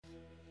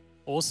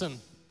Awesome.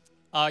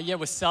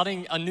 We're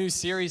starting a new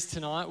series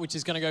tonight, which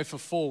is going to go for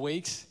 4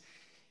 weeks.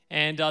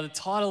 And the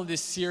title of this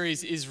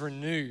series is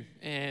Renew.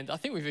 And I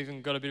think we've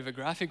even got a bit of a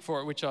graphic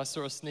for it, which I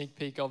saw a sneak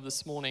peek of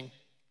this morning.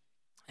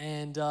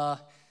 And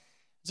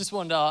just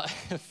wanted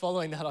to,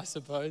 following that, I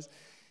suppose,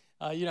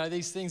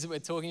 these things that we're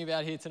talking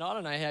about here tonight, I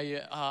don't know how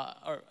you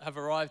have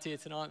arrived here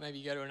tonight. Maybe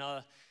you go to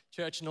another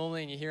church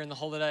normally and you're here in the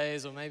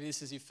holidays, or maybe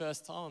this is your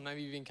first time, or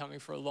maybe you've been coming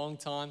for a long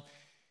time.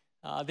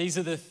 These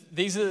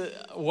are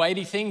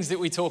weighty things that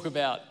we talk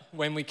about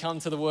when we come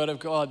to the Word of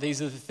God. These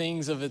are the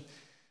things of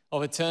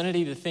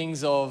eternity, the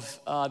things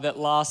that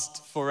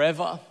last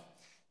forever,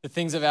 the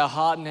things of our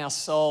heart and our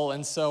soul.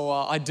 And so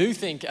I do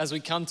think as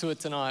we come to it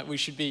tonight, we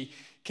should be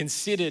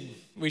considered,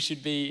 we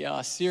should be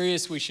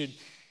serious, we should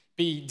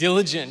be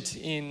diligent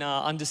in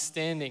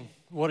understanding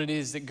what it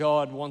is that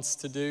God wants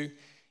to do.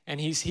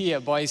 And He's here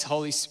by His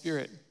Holy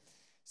Spirit,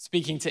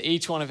 speaking to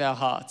each one of our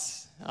hearts.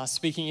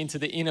 Speaking into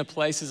the inner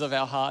places of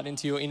our heart,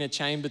 into your inner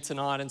chamber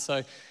tonight. And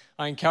so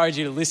I encourage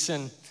you to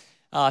listen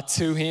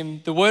to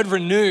Him. The word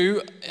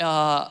renew,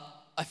 I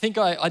think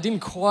I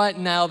didn't quite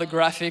nail the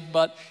graphic,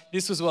 but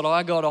this was what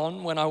I got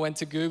on when I went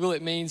to Google.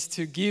 It means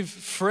to give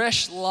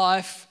fresh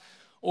life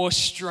or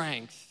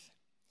strength,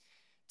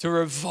 to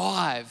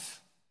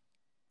revive,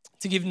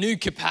 to give new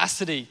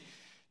capacity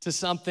to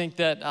something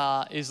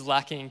that is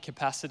lacking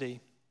capacity.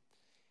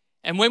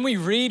 And when we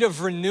read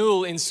of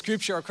renewal in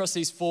Scripture across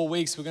these 4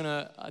 weeks, we're going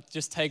to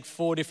just take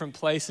 4 different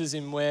places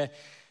in where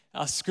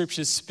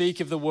Scriptures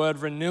speak of the word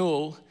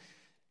renewal.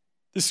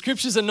 The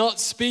Scriptures are not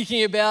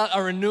speaking about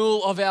a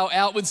renewal of our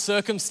outward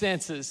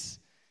circumstances,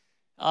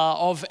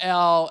 of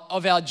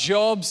our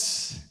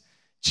jobs,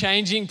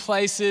 changing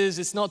places.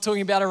 It's not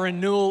talking about a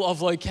renewal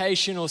of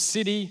location or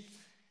city.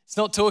 It's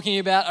not talking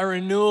about a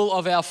renewal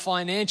of our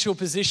financial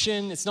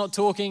position. It's not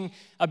talking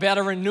about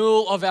a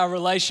renewal of our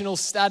relational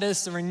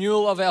status, a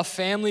renewal of our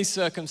family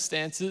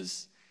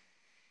circumstances.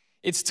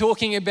 It's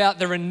talking about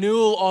the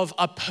renewal of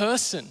a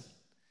person,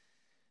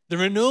 the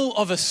renewal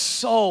of a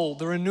soul,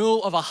 the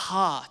renewal of a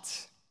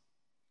heart.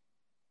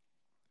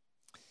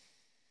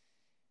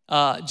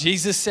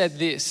 Jesus said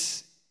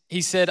this.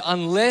 He said,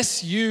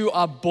 "Unless you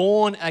are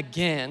born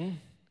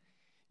again,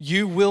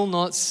 you will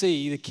not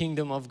see the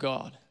kingdom of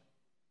God."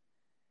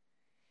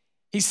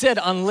 He said,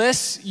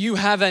 unless you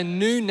have a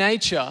new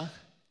nature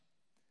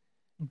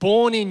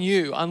born in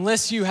you,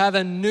 unless you have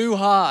a new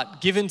heart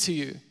given to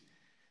you,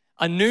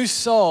 a new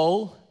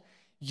soul,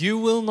 you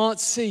will not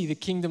see the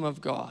kingdom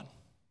of God.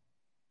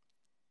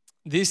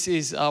 This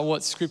is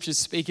what Scriptures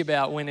speak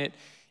about when it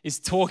is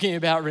talking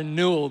about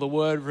renewal, the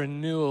word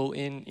renewal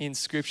in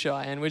Scripture.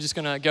 And we're just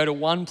going to go to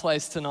one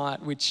place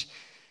tonight which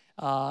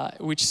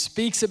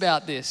speaks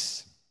about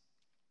this.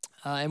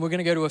 And we're going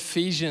to go to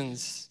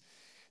Ephesians.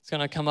 It's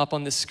going to come up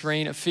on the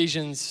screen,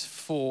 Ephesians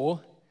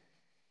 4,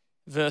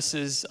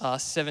 verses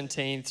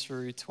 17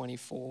 through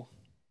 24.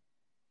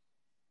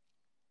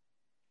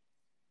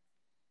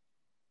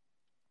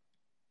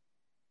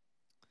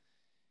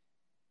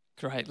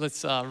 Great,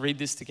 let's read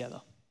this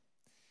together.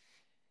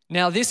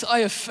 "Now this I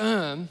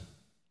affirm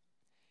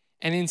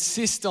and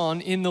insist on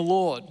in the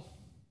Lord.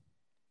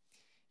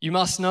 You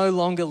must no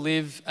longer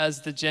live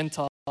as the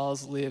Gentiles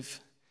live,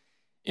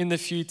 in the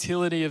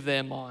futility of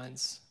their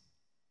minds.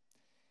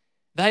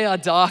 They are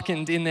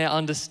darkened in their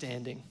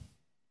understanding,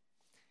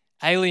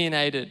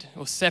 alienated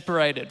or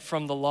separated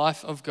from the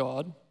life of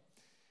God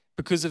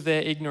because of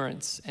their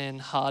ignorance and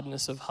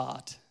hardness of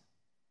heart.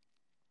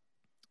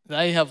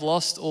 They have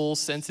lost all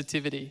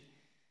sensitivity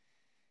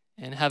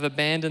and have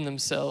abandoned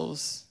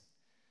themselves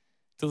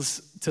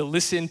to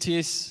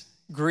licentious,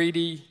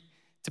 greedy,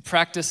 to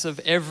practice of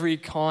every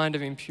kind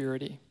of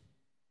impurity.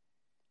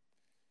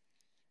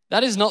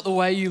 That is not the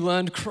way you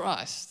learned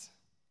Christ.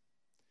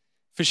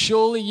 For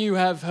surely you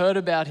have heard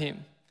about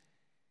Him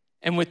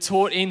and were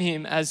taught in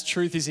Him as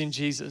truth is in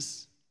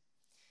Jesus.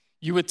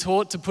 You were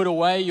taught to put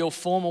away your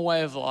former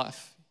way of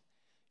life,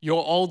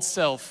 your old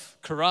self,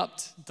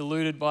 corrupt,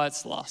 deluded by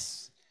its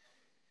lusts,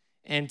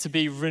 and to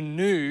be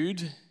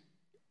renewed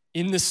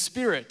in the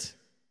spirit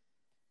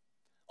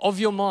of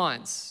your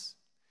minds,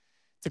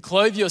 to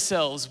clothe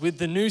yourselves with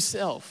the new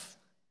self,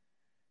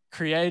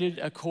 created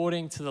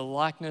according to the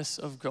likeness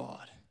of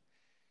God,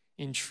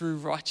 in true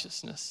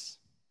righteousness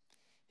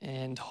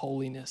and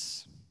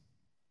holiness."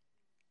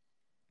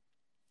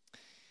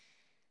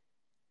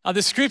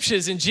 The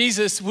Scriptures and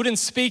Jesus wouldn't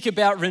speak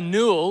about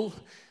renewal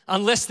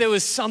unless there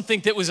was something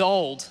that was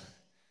old,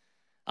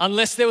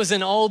 unless there was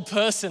an old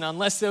person,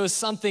 unless there was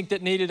something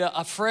that needed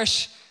a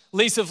fresh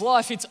lease of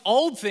life. It's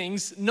old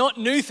things, not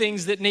new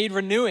things, that need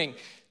renewing.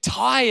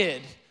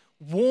 Tired,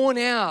 worn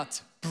out,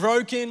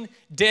 broken,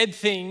 dead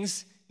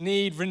things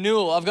need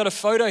renewal. I've got a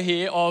photo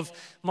here of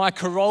my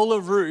Corolla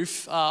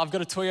roof. I've got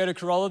a Toyota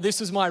Corolla. This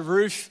was my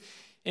roof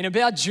in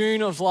about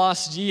June of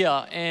last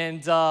year.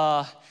 And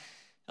try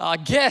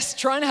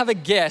and have a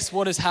guess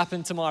what has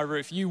happened to my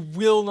roof. You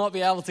will not be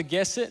able to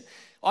guess it.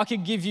 I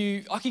could give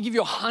you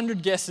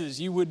 100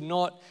 guesses. You would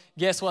not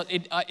guess what?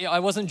 I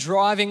wasn't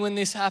driving when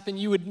this happened.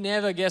 You would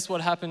never guess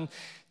what happened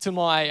to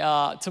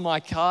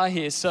my car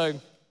here. So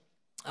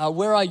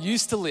where I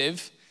used to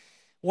live,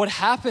 what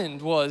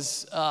happened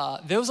was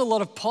there was a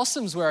lot of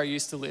possums where I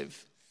used to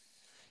live.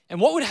 And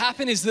what would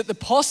happen is that the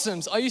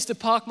possums, I used to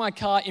park my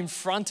car in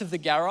front of the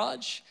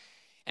garage,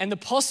 and the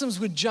possums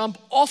would jump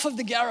off of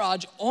the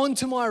garage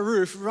onto my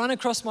roof, run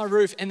across my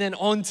roof, and then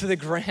onto the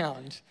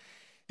ground.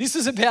 This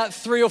was about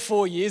 3 or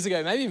 4 years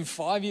ago, maybe even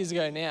 5 years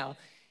ago now.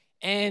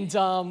 And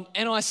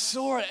I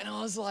saw it and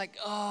I was like,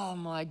 oh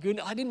my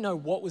goodness, I didn't know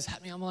what was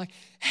happening. I'm like,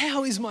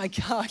 how is my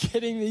car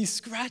getting these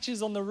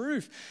scratches on the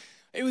roof?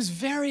 It was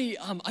very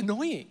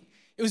annoying.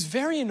 It was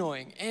very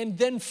annoying. And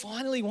then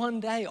finally one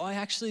day I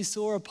actually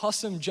saw a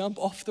possum jump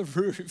off the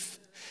roof,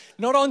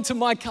 not onto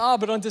my car,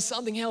 but onto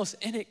something else.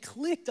 And it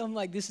clicked. I'm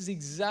like, this is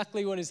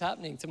exactly what is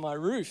happening to my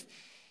roof.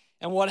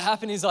 And what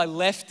happened is I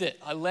left it.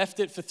 I left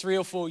it for 3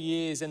 or 4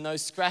 years, and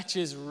those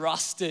scratches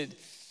rusted.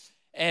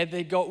 And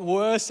they got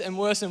worse and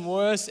worse and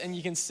worse. And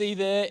you can see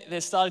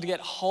there started to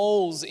get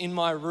holes in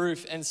my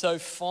roof. And so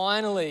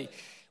finally,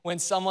 when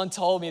someone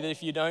told me that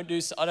if you don't do,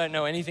 I don't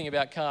know anything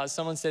about cars,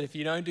 someone said, if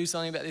you don't do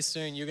something about this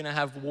soon, you're going to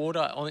have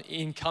water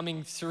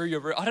coming through your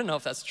roof. I don't know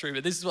if that's true,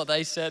 but this is what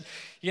they said.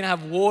 You're going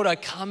to have water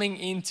coming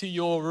into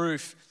your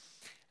roof,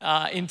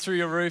 in through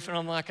your roof. And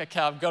I'm like,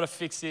 okay, I've got to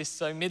fix this.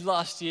 So mid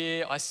last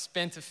year, I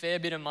spent a fair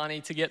bit of money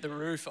to get the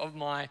roof of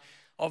my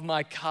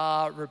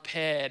car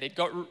repaired. It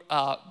got,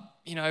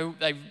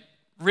 they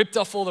ripped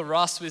off all the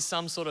rust with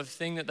some sort of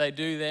thing that they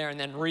do there and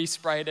then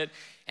resprayed it.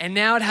 And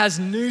now it has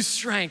new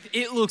strength.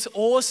 It looks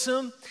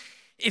awesome.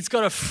 It's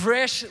got a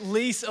fresh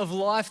lease of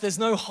life. There's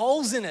no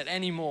holes in it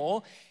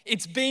anymore.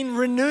 It's been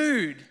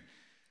renewed.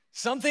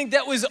 Something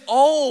that was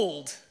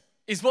old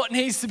is what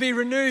needs to be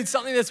renewed.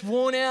 Something that's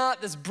worn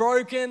out, that's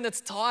broken,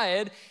 that's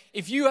tired.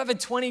 If you have a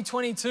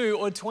 2022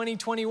 or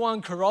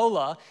 2021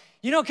 Corolla,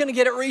 you're not going to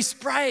get it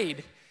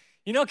resprayed.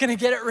 You're not going to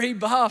get it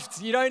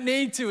rebuffed. You don't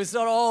need to. It's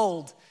not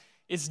old.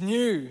 It's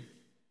new.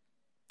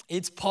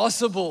 It's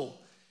possible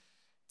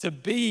to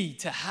be,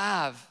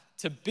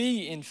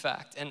 in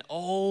fact, an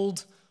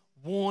old,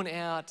 worn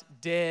out,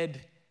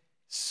 dead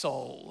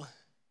soul.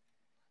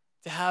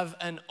 To have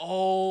an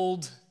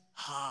old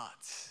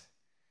heart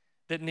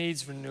that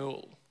needs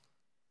renewal.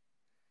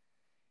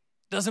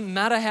 Doesn't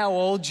matter how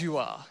old you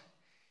are.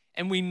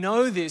 And we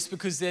know this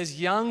because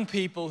there's young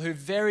people who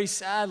very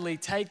sadly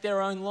take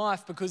their own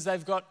life because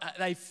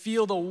they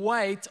feel the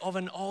weight of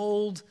an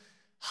old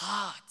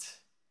heart.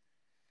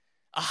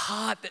 A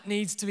heart that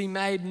needs to be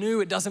made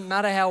new. It doesn't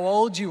matter how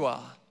old you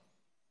are.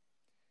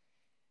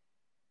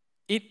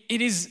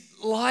 It is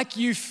like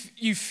you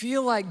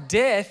feel like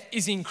death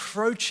is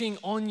encroaching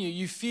on you.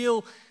 You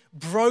feel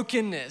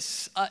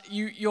brokenness.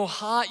 Your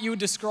heart, you would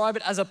describe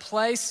it as a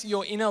place,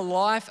 your inner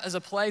life as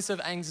a place of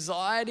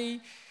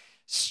anxiety,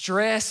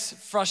 stress,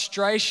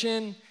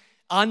 frustration,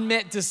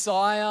 unmet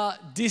desire,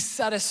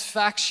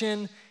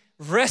 dissatisfaction,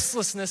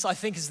 restlessness, I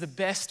think is the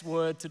best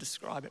word to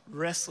describe it,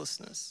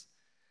 restlessness.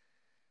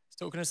 I was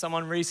talking to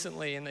someone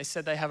recently and they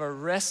said they have a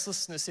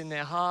restlessness in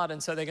their heart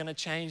and so they're going to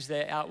change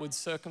their outward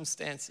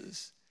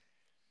circumstances.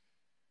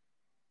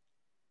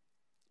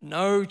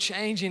 No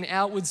change in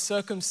outward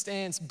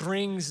circumstance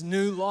brings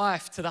new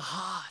life to the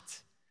heart.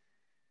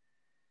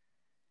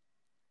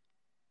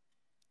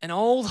 An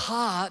old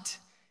heart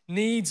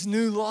needs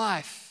new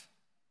life.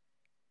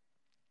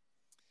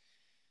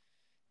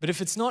 But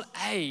if it's not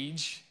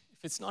age,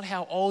 if it's not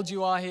how old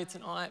you are here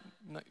tonight,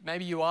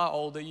 maybe you are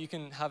older, you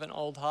can have an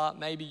old heart.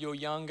 Maybe you're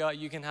younger,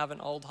 you can have an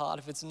old heart.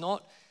 If it's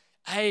not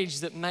age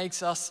that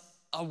makes us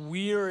a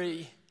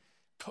weary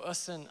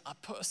person, a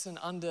person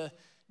under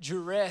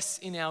duress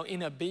in our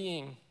inner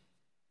being,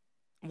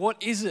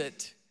 what is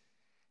it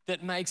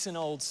that makes an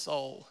old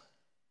soul,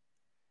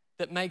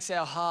 that makes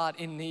our heart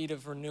in need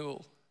of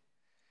renewal?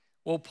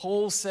 Well,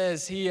 Paul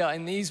says here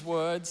in these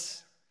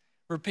words,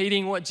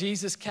 repeating what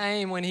Jesus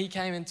came when he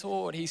came and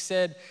taught, he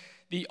said,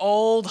 the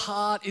old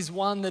heart is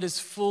one that is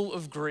full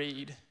of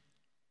greed.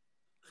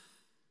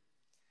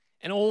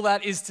 And all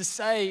that is to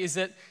say is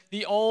that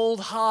the old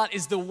heart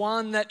is the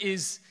one that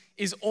is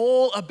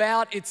all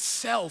about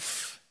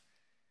itself,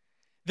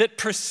 that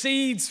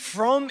proceeds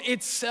from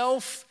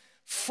itself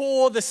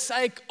for the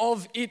sake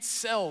of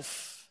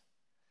itself.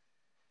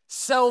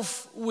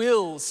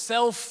 Self-will,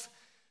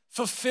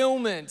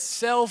 self-fulfillment,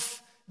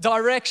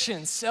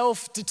 self-direction,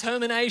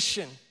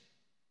 self-determination.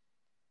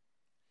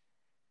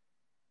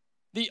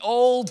 The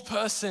old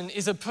person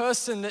is a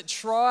person that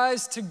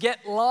tries to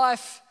get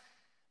life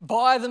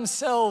by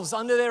themselves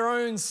under their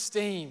own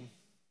steam.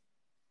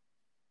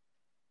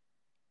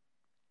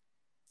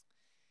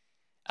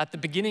 At the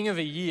beginning of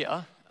a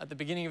year, at the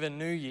beginning of a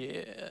new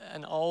year,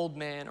 an old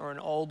man or an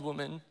old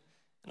woman,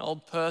 an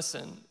old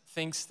person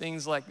thinks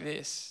things like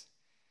this.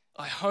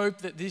 I hope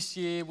that this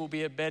year will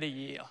be a better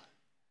year.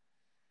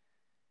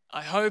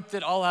 I hope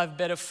that I'll have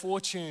better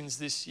fortunes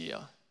this year.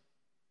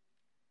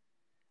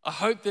 I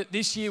hope that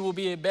this year will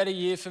be a better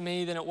year for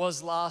me than it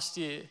was last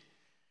year.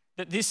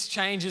 That this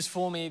changes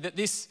for me, that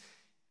this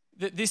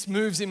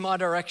moves in my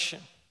direction.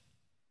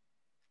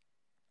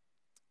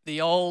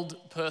 The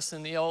old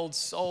person, the old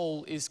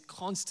soul is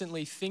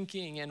constantly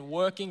thinking and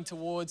working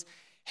towards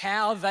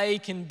how they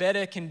can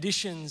better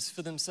conditions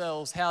for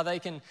themselves, how they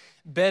can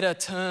better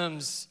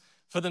terms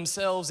for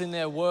themselves in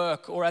their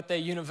work or at their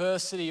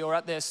university or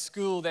at their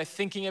school. They're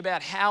thinking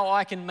about how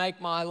I can make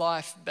my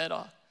life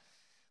better,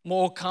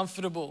 more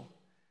comfortable,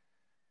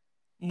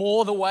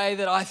 more the way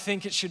that I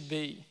think it should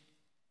be.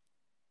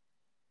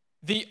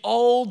 The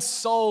old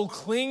soul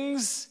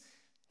clings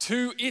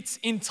to its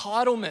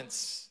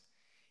entitlements.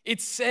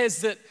 It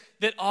says that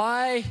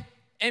I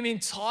am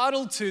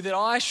entitled to, that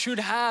I should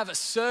have a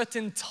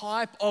certain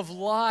type of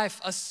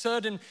life, a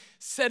certain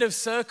set of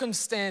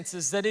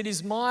circumstances, that it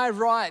is my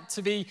right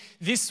to be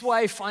this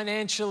way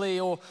financially,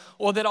 or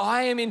that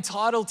I am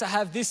entitled to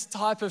have this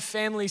type of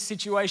family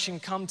situation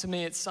come to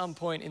me at some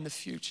point in the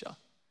future.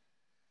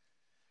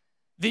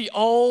 The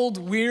old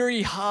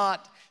weary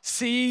heart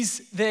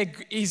sees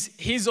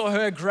his or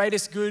her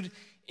greatest good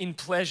in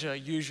pleasure,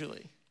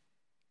 usually,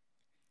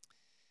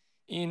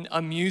 in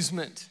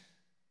amusement,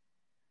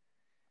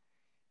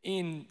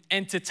 in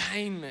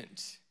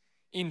entertainment,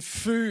 in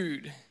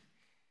food,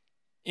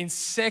 in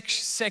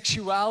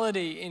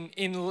sexuality,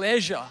 in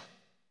leisure.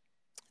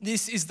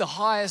 This is the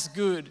highest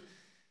good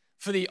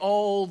for the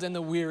old and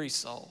the weary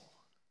soul.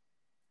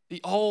 The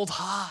old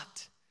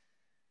heart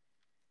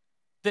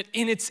that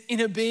in its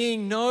inner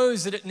being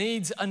knows that it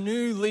needs a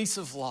new lease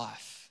of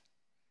life.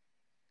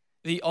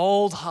 The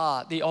old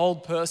heart, the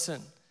old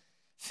person,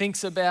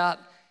 thinks about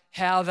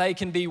how they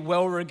can be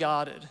well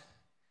regarded,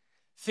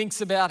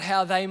 thinks about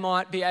how they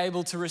might be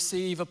able to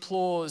receive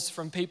applause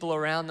from people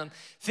around them,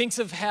 thinks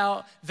of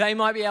how they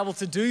might be able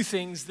to do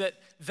things that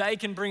they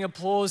can bring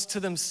applause to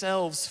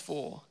themselves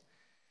for.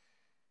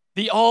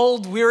 The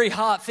old weary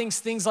heart thinks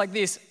things like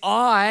this: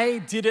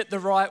 I did it the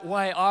right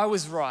way, I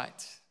was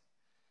right.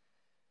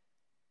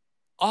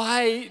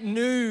 I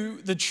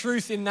knew the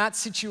truth in that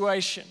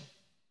situation.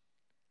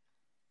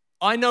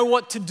 I know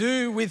what to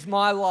do with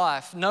my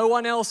life. No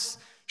one else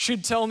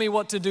should tell me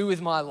what to do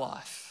with my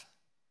life.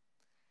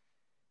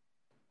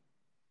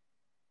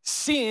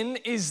 Sin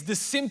is the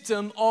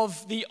symptom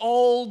of the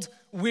old,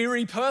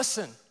 weary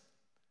person.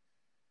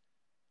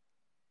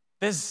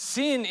 There's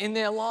sin in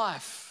their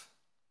life.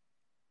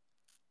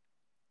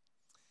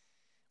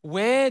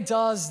 Where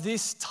does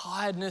this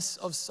tiredness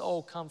of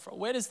soul come from?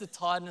 Where does the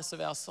tiredness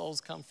of our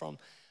souls come from?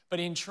 But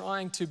in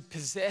trying to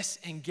possess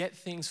and get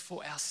things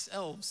for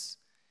ourselves.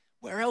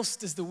 Where else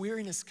does the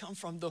weariness come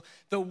from?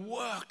 The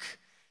work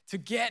to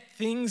get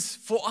things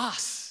for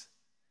us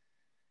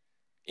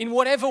in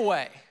whatever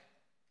way.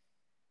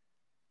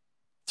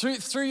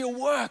 Through your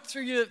work,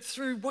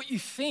 through what you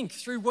think,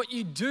 through what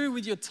you do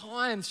with your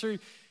time, through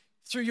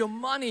your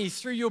money,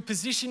 through your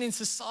position in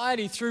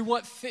society, through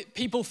what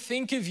people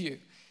think of you.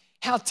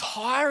 How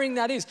tiring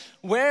that is.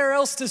 Where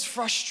else does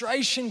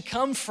frustration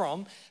come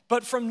from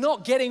but from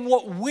not getting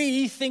what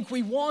we think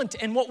we want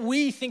and what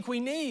we think we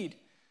need?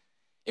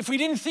 If we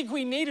didn't think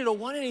we needed or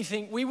want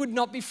anything, we would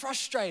not be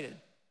frustrated.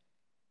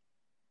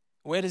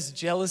 Where does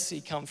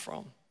jealousy come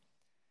from?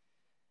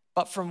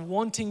 But from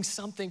wanting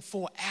something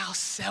for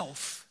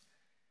ourselves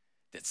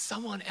that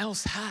someone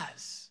else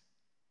has.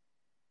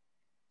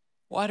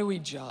 Why do we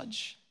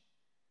judge?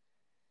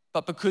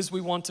 But because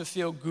we want to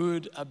feel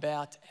good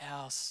about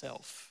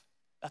ourselves.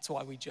 That's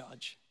why we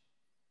judge.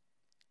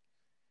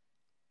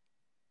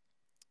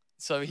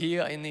 So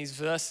here in these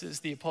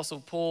verses, the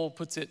Apostle Paul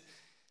puts it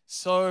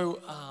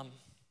so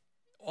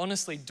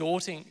honestly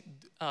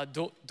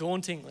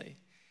dauntingly.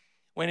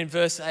 When in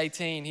verse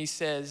 18 he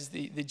says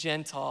the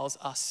Gentiles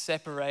are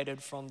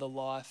separated from the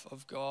life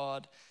of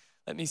God.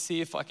 Let me see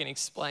if I can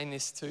explain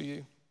this to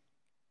you.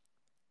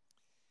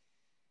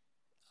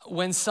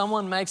 When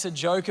someone makes a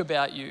joke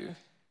about you,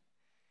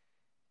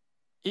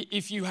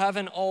 if you have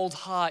an old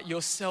heart,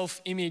 your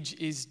self-image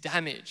is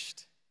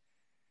damaged.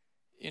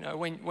 You know,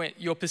 when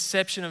your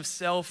perception of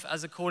self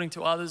as according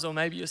to others, or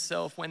maybe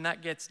yourself, when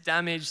that gets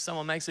damaged,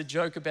 someone makes a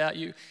joke about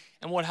you,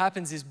 and what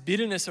happens is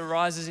bitterness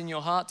arises in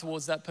your heart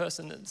towards that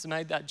person that's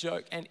made that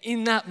joke. And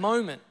in that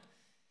moment,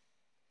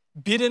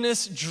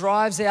 bitterness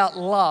drives out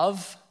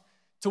love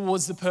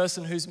towards the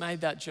person who's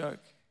made that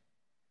joke.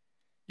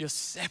 You're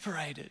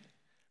separated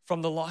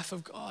from the life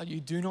of God. You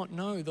do not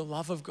know the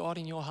love of God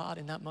in your heart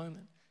in that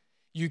moment.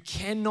 You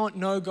cannot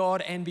know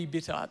God and be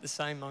bitter at the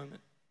same moment.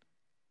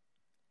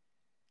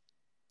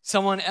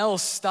 Someone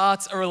else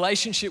starts a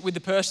relationship with the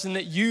person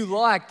that you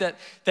like,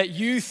 that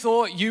you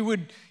thought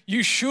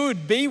you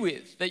should be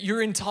with, that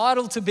you're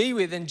entitled to be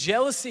with, and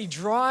jealousy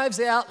drives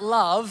out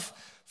love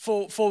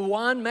for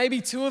one, maybe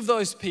two of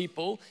those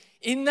people.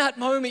 In that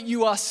moment,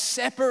 you are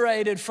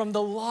separated from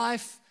the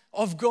life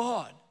of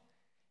God.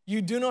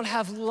 You do not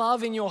have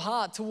love in your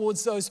heart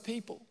towards those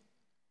people.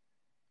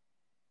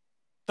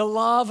 The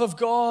love of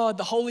God,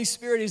 the Holy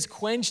Spirit is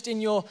quenched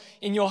in your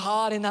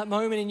heart in that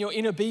moment, in your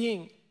inner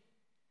being.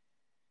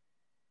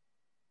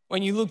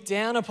 When you look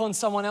down upon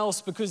someone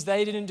else because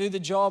they didn't do the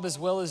job as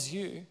well as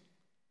you,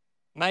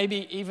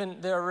 maybe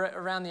even they're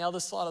around the other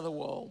side of the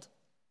world.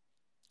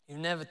 You've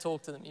never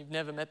talked to them, you've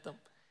never met them.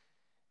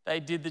 They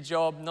did the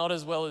job not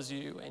as well as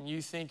you, and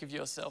you think of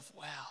yourself,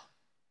 wow,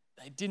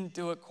 they didn't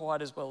do it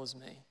quite as well as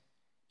me.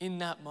 In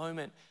that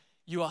moment,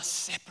 you are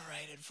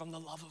separated from the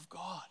love of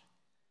God,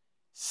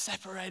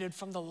 separated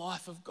from the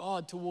life of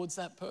God towards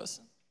that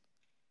person.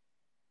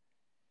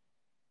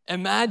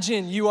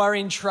 Imagine you are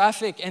in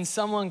traffic and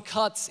someone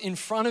cuts in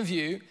front of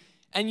you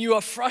and you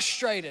are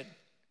frustrated.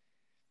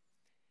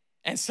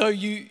 And so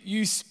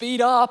you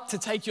speed up to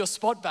take your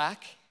spot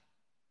back.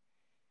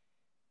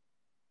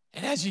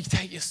 And as you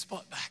take your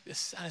spot back, the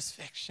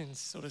satisfaction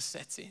sort of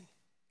sets in.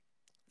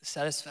 The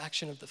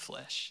satisfaction of the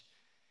flesh.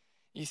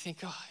 You think,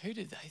 oh, who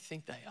did they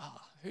think they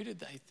are? Who did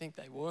they think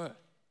they were?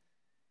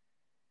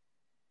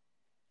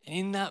 And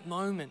in that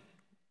moment,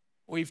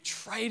 we've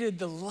traded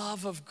the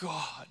love of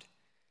God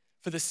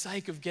for the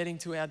sake of getting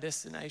to our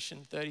destination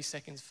 30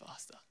 seconds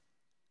faster.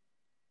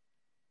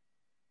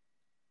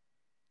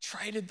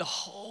 Traded the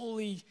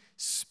Holy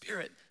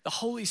Spirit. The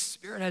Holy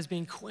Spirit has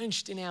been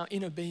quenched in our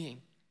inner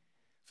being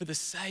for the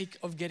sake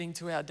of getting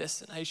to our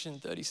destination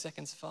 30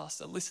 seconds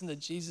faster. Listen to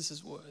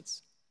Jesus'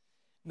 words.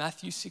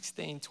 Matthew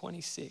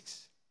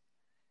 16:26.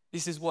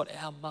 This is what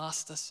our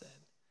Master said.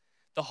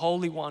 The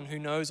Holy One who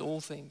knows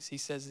all things. He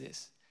says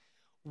this.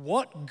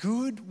 What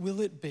good will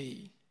it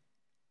be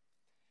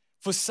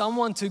for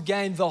someone to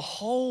gain the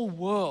whole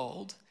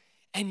world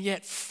and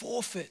yet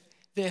forfeit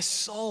their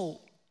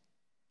soul?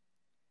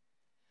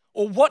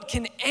 Or what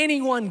can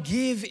anyone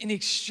give in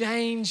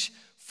exchange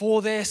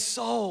for their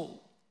soul?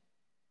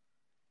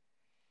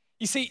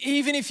 You see,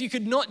 even if you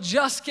could not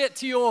just get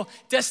to your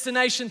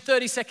destination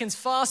 30 seconds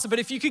faster, but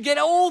if you could get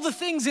all the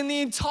things in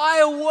the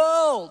entire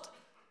world,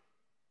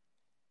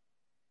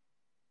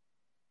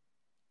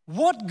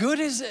 what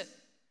good is it?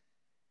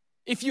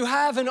 If you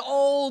have an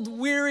old,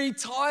 weary,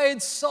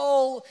 tired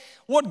soul,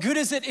 what good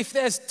is it if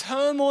there's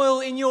turmoil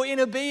in your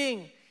inner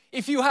being?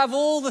 If you have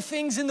all the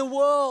things in the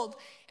world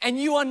and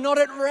you are not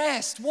at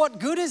rest, what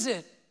good is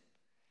it?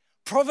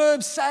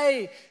 Proverbs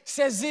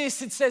says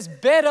this, it says,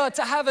 better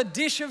to have a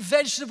dish of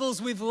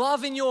vegetables with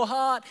love in your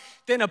heart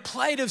than a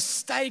plate of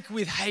steak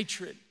with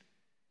hatred.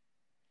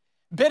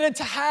 Better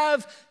to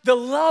have the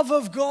love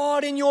of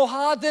God in your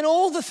heart than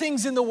all the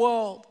things in the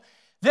world,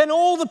 than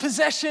all the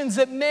possessions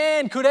that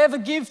man could ever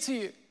give to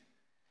you,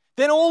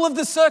 than all of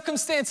the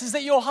circumstances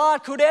that your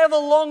heart could ever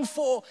long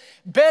for.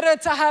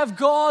 Better to have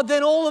God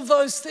than all of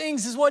those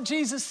things is what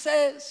Jesus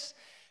says.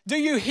 Do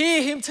you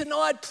hear him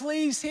tonight?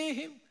 Please hear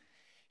him.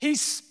 He's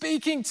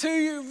speaking to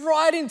you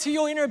right into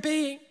your inner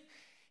being.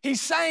 He's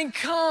saying,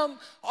 come,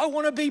 I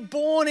want to be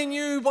born in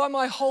you by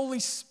my Holy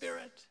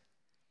Spirit.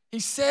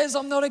 He says,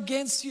 I'm not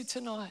against you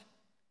tonight.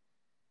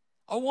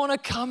 I want to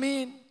come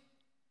in.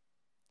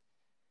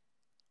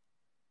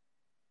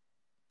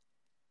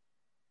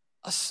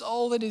 A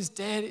soul that is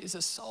dead is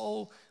a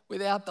soul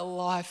without the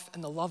life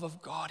and the love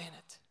of God in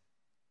it.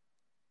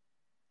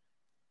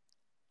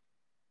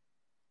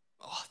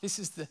 Oh, this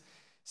is the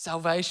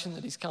salvation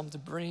that he's come to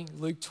bring.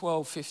 Luke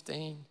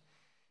 12:15.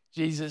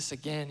 Jesus,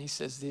 again, he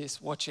says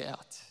this, watch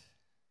out.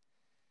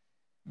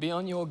 Be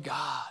on your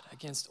guard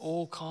against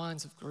all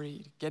kinds of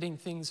greed, getting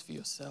things for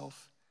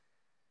yourself.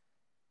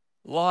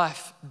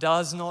 Life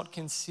does not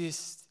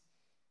consist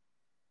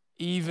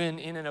even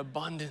in an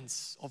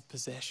abundance of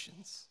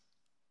possessions.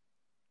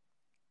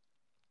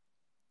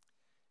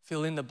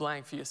 Fill in the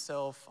blank for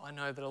yourself. I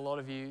know that a lot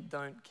of you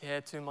don't care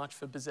too much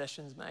for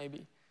possessions,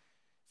 maybe.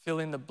 Fill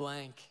in the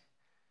blank.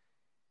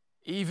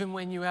 Even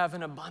when you have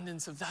an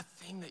abundance of that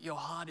thing that your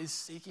heart is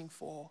seeking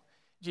for,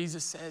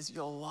 Jesus says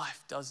your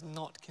life does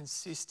not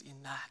consist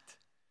in that.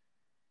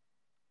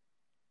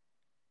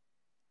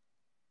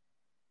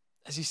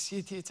 As you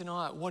sit here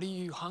tonight, what are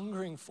you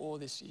hungering for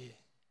this year?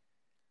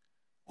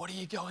 What are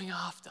you going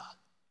after?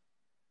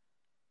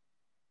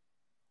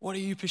 What are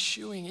you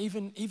pursuing?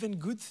 Even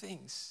good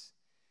things.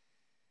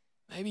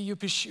 Maybe you're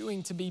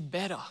pursuing to be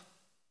better.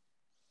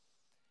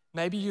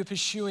 Maybe you're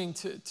pursuing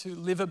to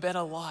live a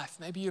better life.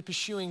 Maybe you're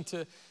pursuing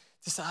to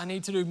say, I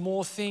need to do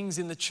more things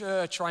in the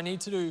church, or I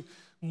need to do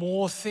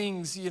more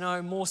things,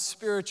 more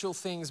spiritual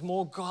things,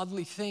 more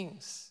godly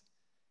things.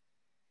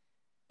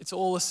 It's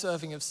all a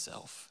serving of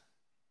self.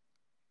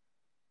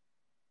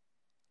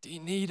 Do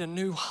you need a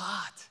new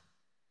heart?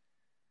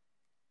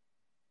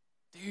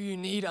 Do you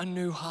need a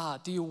new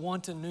heart? Do you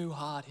want a new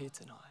heart here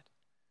tonight?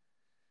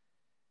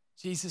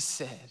 Jesus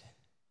said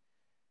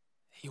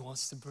he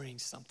wants to bring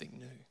something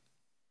new.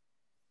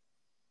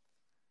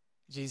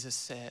 Jesus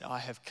said, I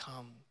have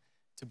come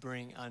to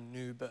bring a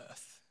new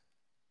birth.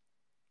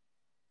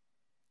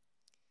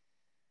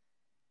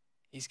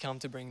 He's come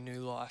to bring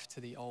new life to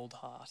the old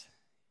heart.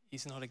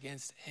 He's not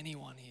against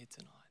anyone here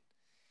tonight.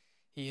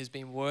 He has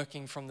been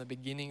working from the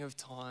beginning of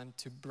time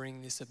to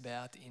bring this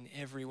about in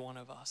every one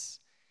of us.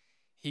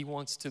 He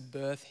wants to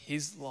birth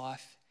his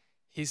life,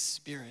 his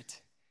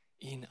spirit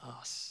in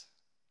us.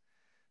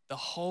 The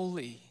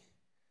holy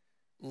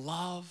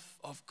love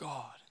of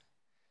God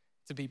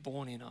to be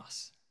born in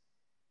us.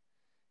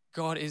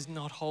 God is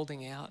not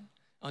holding out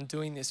on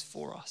doing this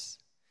for us.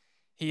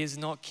 He is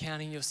not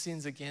counting your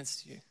sins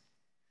against you.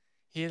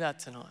 Hear that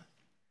tonight.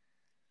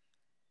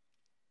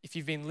 if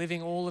you've been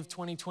living all of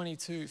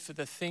 2022 for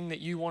the thing that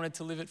you wanted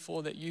to live it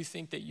for, that you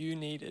think that you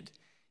needed,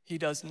 he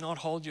does not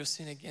hold your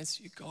sin against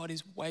you. God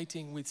is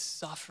waiting with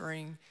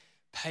suffering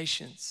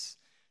patience,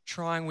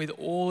 trying with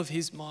all of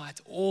his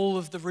might, all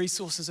of the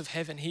resources of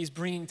heaven he's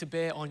bringing to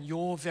bear on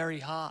your very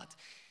heart.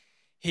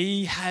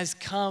 He has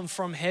come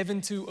from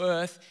heaven to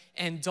earth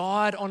and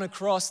died on a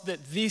cross that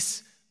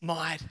this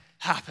might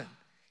happen.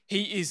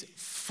 He is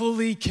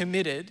fully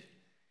committed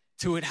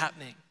to it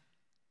happening.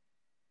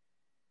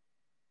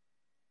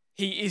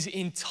 He is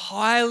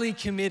entirely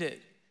committed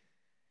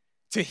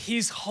to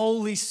his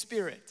Holy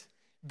Spirit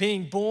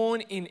being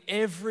born in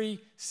every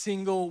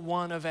single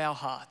one of our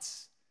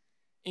hearts.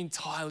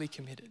 Entirely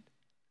committed.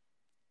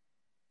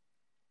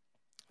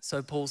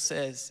 So Paul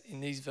says in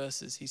these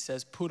verses, he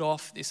says, put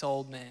off this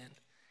old man,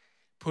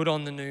 put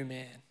on the new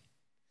man,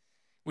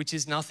 which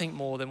is nothing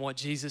more than what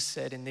Jesus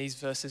said in these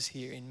verses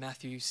here in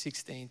Matthew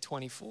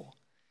 16:24.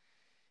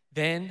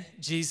 Then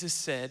Jesus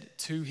said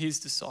to his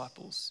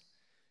disciples,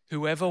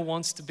 whoever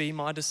wants to be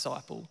my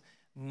disciple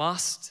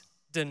must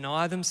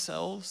deny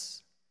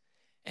themselves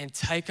and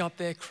take up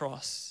their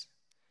cross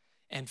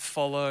and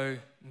follow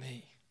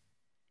me.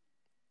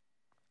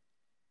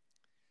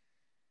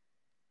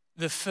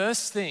 The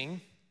first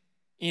thing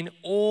in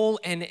all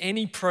and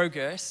any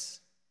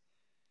progress,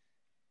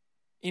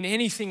 in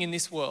anything in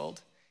this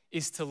world,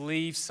 is to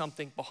leave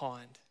something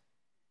behind.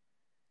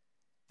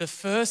 The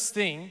first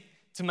thing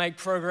to make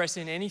progress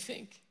in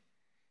anything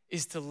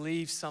is to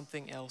leave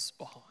something else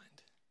behind.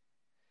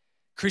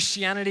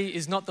 Christianity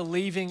is not the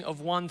leaving of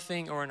one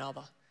thing or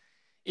another.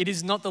 It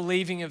is not the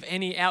leaving of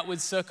any outward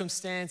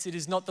circumstance. It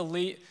is not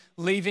the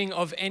leaving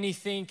of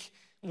anything,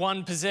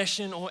 one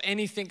possession or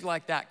anything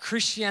like that.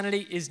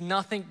 Christianity is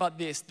nothing but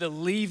this, the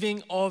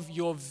leaving of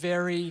your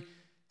very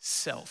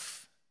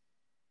self.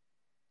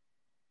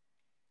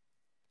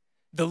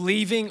 The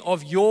leaving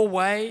of your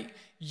way,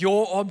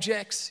 your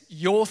objects,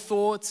 your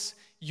thoughts,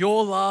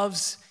 your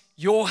loves,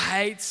 your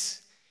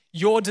hates,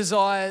 your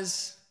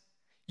desires,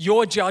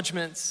 your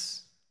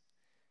judgments,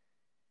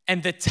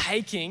 and the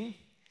taking,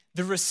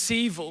 the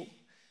receival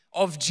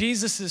of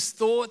Jesus'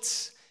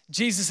 thoughts,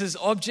 Jesus'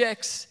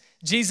 objects,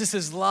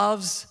 Jesus'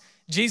 loves,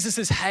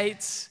 Jesus'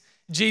 hates,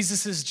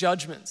 Jesus'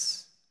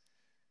 judgments.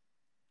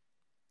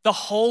 The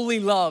holy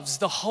loves,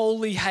 the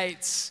holy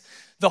hates,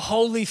 the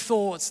holy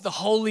thoughts, the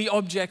holy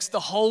objects, the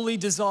holy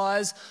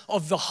desires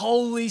of the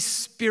Holy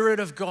Spirit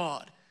of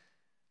God.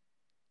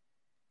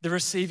 The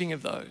receiving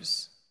of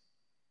those.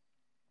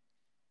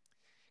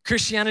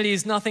 Christianity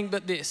is nothing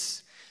but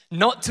this.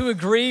 Not to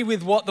agree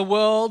with what the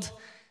world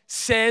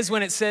says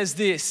when it says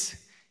this.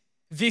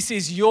 This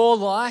is your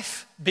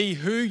life, be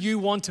who you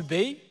want to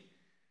be.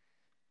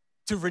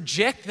 To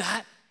reject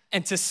that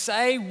and to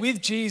say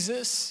with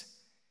Jesus,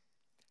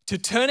 to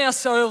turn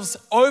ourselves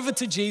over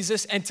to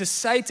Jesus and to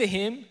say to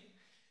him,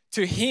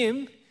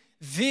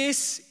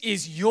 this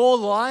is your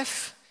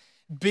life,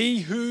 be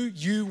who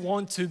you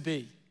want to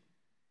be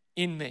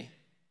in me.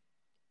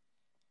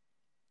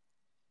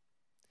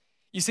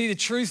 You see, the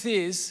truth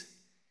is,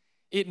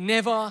 it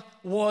never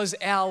was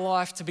our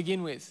life to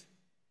begin with.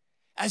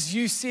 As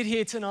you sit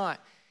here tonight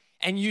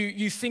and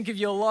you think of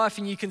your life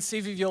and you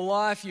conceive of your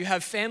life, you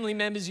have family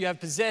members, you have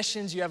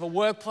possessions, you have a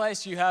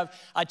workplace, you have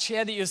a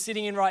chair that you're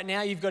sitting in right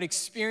now, you've got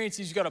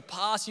experiences, you've got a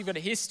past, you've got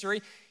a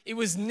history. It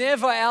was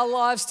never our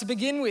lives to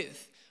begin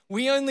with.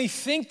 We only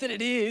think that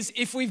it is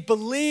if we've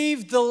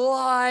believed the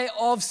lie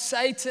of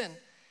Satan.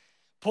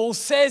 Paul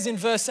says in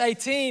verse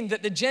 18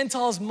 that the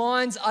Gentiles'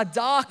 minds are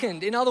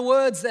darkened. In other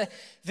words,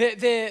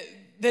 they're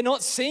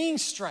not seeing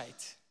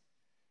straight.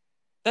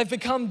 They've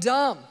become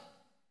dumb.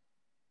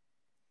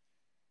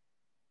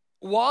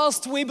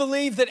 Whilst we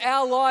believe that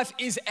our life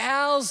is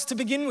ours to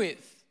begin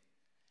with,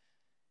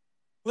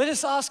 let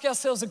us ask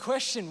ourselves a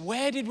question.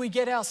 Where did we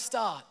get our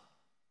start?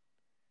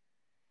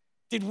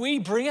 Did we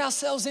bring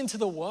ourselves into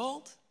the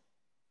world?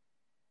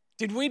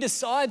 Did we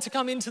decide to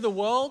come into the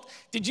world?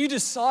 Did you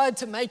decide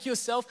to make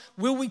yourself?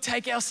 Will we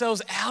take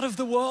ourselves out of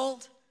the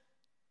world?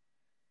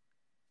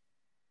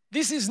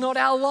 This is not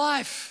our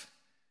life.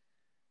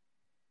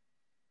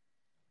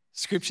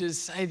 Scriptures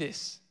say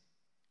this.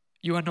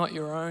 You are not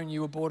your own,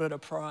 you were bought at a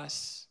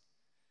price.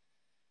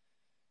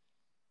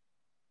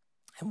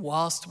 And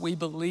whilst we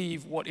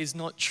believe what is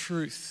not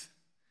truth,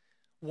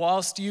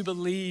 whilst you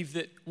believe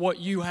that what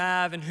you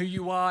have and who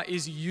you are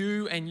is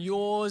you and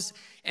yours,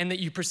 and that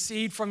you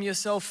proceed from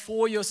yourself,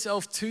 for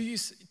yourself,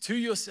 to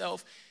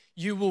yourself,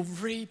 you will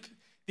reap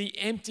the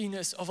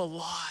emptiness of a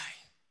lie.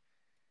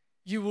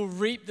 You will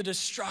reap the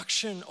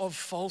destruction of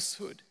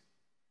falsehood.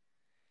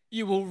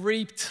 You will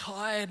reap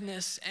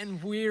tiredness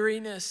and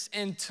weariness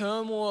and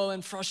turmoil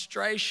and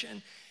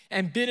frustration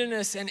and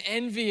bitterness and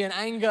envy and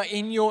anger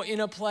in your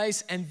inner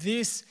place. And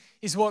this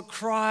is what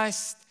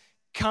Christ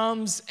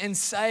comes and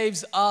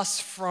saves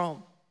us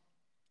from.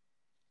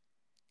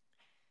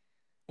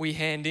 We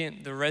hand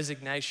in the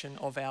resignation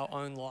of our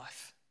own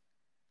life.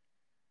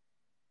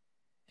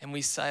 And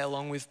we say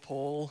along with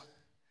Paul,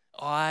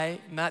 I,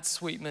 Matt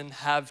Sweetman,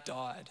 have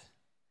died.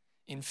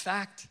 In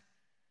fact,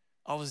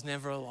 I was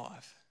never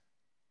alive.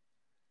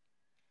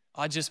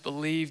 I just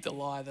believed the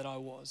lie that I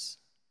was.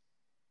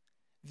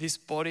 This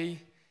body,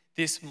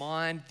 this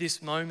mind,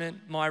 this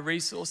moment, my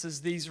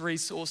resources, these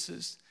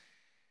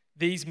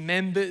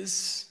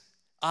members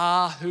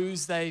are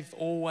whose they've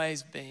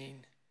always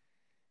been,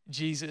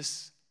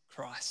 Jesus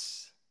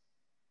Christ.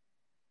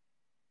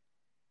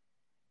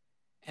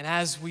 And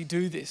as we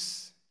do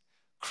this,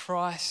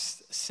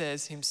 Christ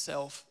says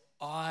himself,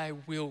 I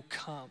will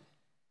come.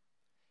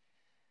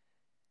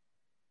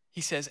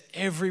 He says,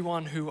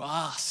 everyone who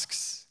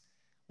asks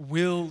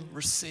will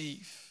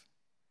receive.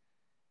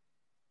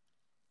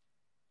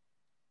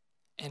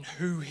 And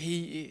who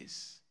he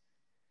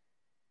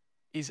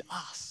is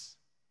us.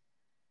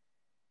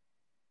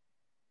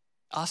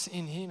 Us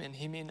in him and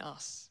him in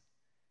us.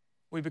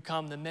 We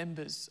become the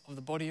members of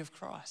the body of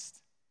Christ.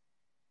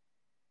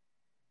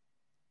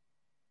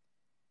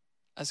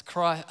 As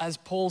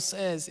Paul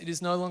says, it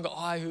is no longer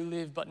I who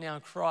live, but now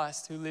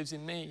Christ who lives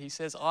in me. He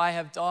says, I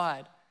have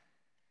died.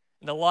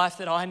 And the life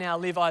that I now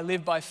live, I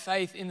live by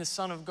faith in the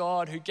Son of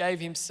God who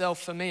gave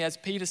himself for me. As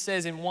Peter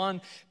says in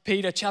 1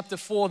 Peter chapter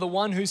 4, the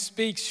one who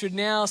speaks should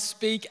now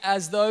speak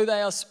as though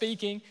they are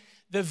speaking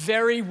the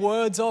very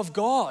words of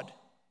God.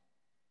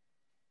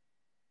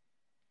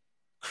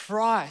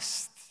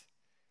 Christ,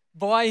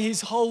 by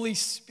his Holy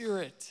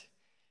Spirit,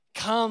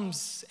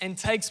 comes and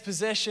takes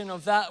possession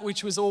of that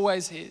which was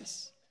always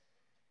his.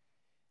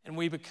 And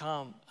we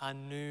become a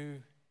new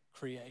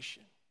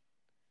creation,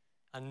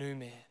 a new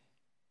man,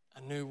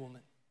 a new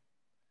woman,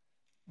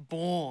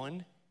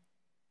 born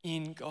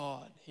in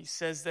God. He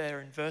says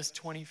there in verse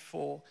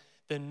 24,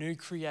 the new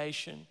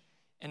creation.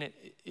 And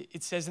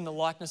it says in the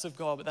likeness of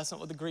God, but that's not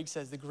what the Greek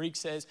says. The Greek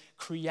says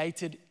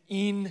created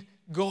in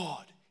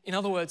God. In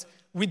other words,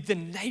 with the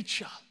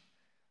nature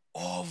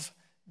of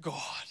God.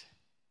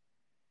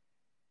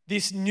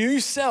 This new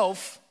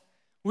self,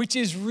 which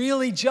is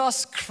really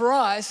just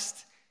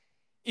Christ,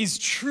 is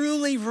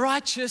truly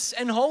righteous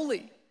and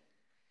holy.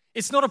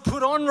 It's not a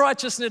put-on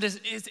righteousness.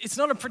 It's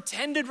not a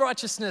pretended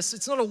righteousness.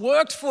 It's not a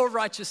worked-for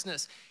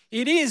righteousness.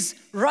 It is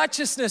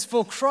righteousness,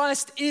 for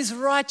Christ is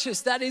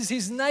righteous. That is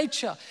his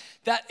nature.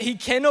 That he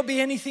cannot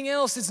be anything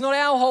else. It's not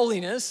our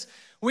holiness.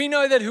 We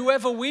know that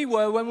whoever we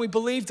were when we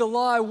believed a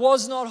lie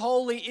was not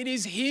holy. It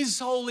is his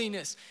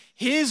holiness,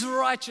 his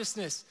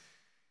righteousness.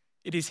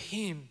 It is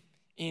him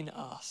in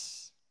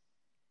us.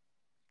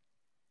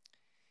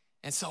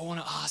 And so I want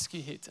to ask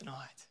you here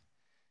tonight,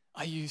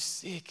 are you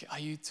sick? Are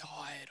you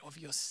tired of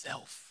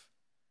yourself?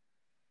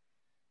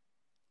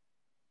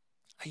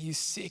 Are you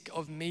sick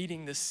of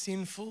meeting the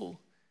sinful,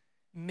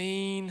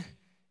 mean,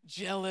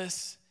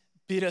 jealous,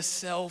 bitter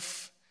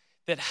self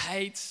that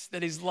hates,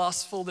 that is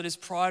lustful, that is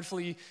prideful?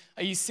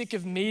 Are you sick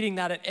of meeting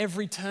that at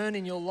every turn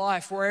in your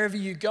life? Wherever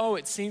you go,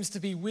 it seems to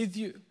be with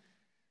you.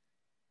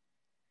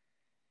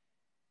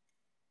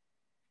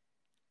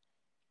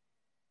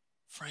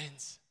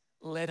 Friends,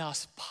 let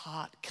us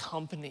part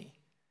company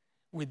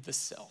with the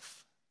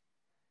self.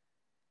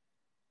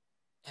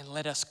 And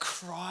let us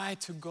cry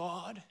to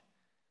God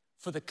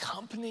for the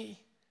company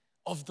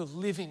of the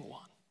living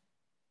one.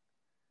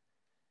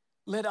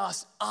 Let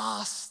us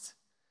ask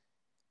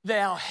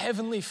our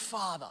Heavenly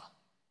Father,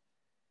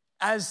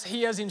 as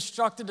he has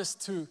instructed us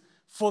to,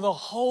 for the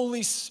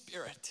Holy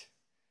Spirit.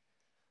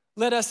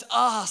 Let us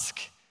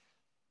ask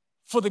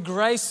for the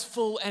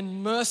graceful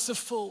and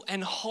merciful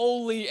and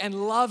holy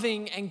and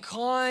loving and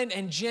kind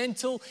and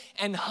gentle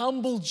and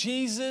humble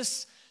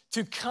Jesus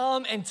to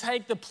come and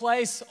take the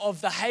place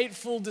of the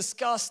hateful,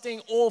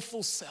 disgusting,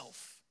 awful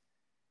self.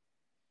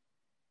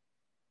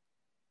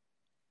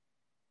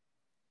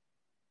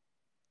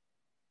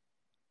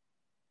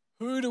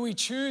 Who do we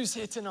choose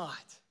here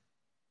tonight?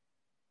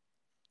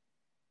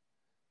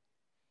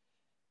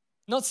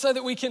 Not so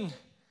that we can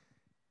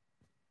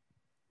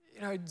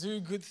do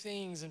good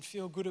things and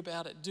feel good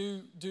about it.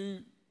 Do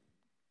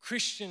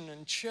Christian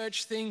and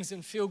church things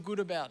and feel good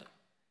about it.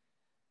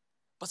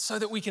 But so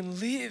that we can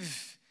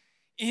live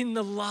in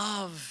the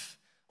love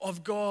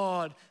of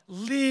God.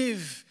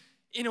 Live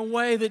in a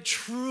way that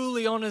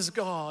truly honors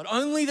God.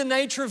 Only the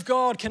nature of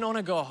God can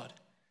honor God.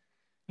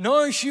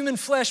 No human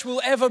flesh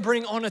will ever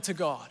bring honor to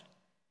God.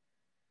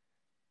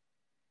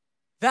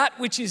 That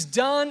which is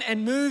done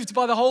and moved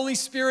by the Holy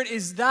Spirit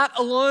is that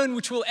alone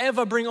which will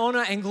ever bring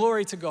honor and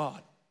glory to God.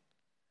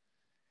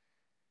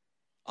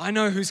 I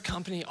know whose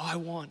company I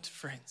want,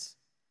 friends.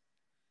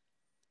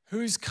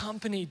 Whose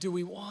company do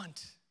we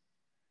want?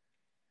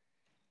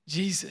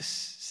 Jesus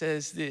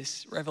says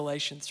this,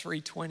 Revelation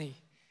 3:20.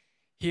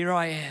 Here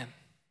I am.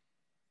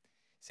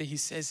 See, he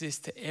says this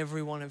to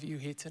every one of you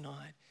here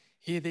tonight.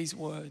 Hear these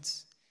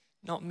words,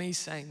 not me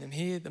saying them.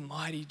 Hear the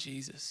mighty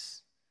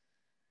Jesus,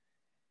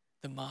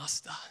 the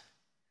Master,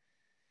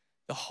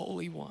 the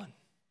Holy One,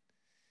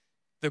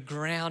 the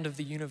ground of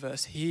the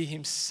universe. Hear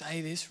him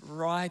say this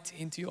right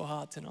into your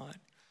heart tonight.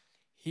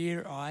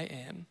 Here I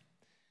am.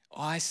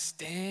 I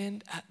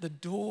stand at the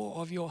door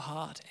of your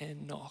heart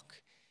and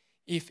knock.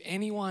 If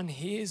anyone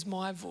hears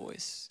my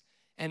voice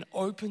and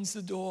opens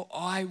the door,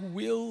 I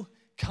will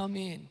come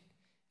in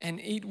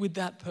and eat with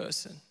that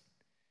person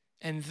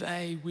and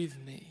they with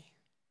me.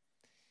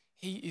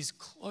 He is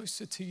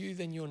closer to you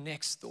than your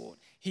next thought.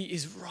 He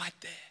is right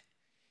there.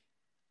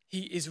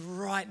 He is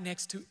right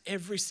next to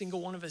every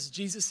single one of us.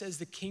 Jesus says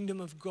the kingdom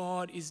of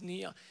God is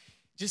near.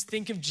 Just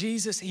think of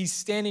Jesus. He's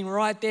standing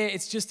right there.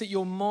 It's just that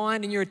your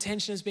mind and your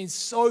attention has been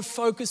so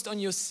focused on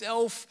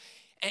yourself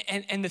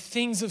and the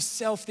things of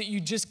self that you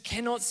just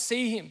cannot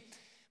see him.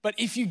 But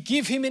if you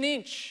give him an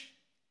inch,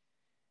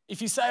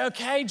 if you say,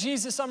 okay,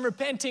 Jesus, I'm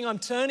repenting, I'm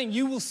turning,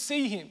 you will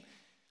see him.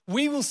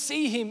 We will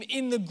see him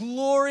in the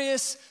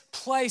glorious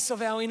place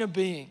of our inner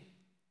being.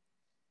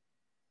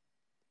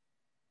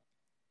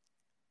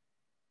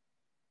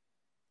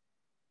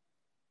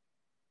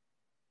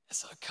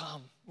 So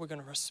come, we're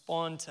going to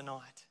respond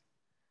tonight.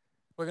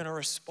 We're going to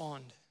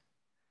respond.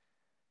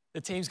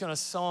 The team's going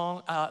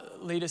to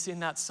lead us in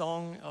that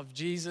song of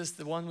Jesus,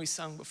 the one we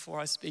sung before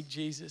I speak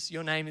Jesus.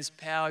 Your name is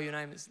power, your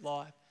name is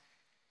life.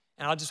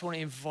 And I just want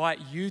to invite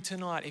you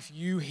tonight, if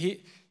you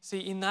see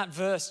in that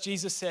verse,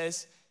 Jesus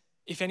says,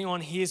 if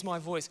anyone hears my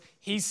voice,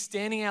 he's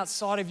standing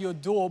outside of your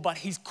door, but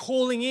he's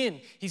calling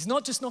in. He's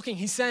not just knocking,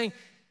 he's saying,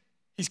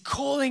 he's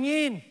calling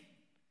in.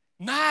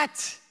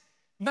 Matt,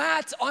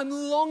 I'm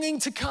longing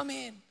to come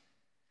in.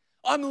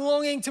 I'm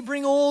longing to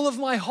bring all of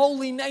my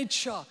holy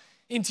nature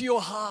into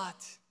your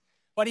heart.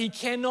 But he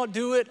cannot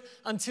do it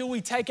until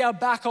we take our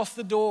back off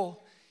the door.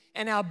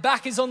 And our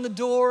back is on the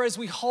door as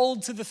we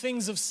hold to the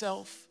things of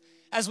self,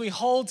 as we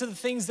hold to the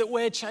things that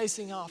we're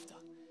chasing after.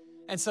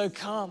 And so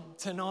come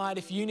tonight,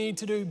 if you need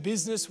to do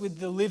business with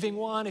the living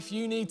one, if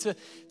you need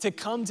to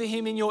come to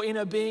him in your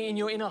inner being, in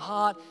your inner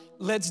heart,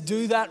 let's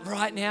do that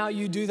right now.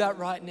 You do that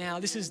right now.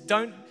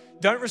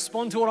 Don't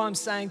respond to what I'm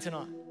saying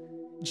tonight.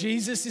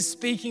 Jesus is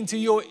speaking to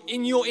you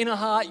in your inner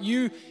heart.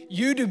 You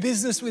do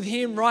business with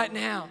him right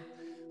now.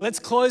 Let's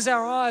close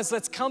our eyes.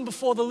 Let's come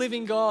before the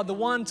living God, the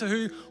one to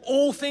whom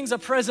all things are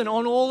present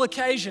on all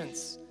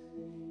occasions.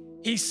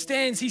 He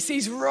stands, he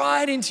sees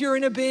right into your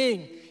inner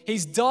being.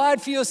 He's died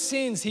for your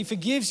sins. He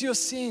forgives your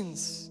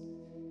sins.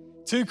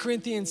 2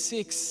 Corinthians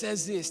 6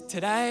 says this,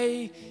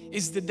 today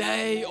is the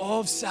day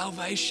of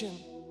salvation.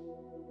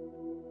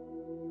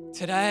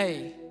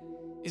 Today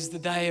is the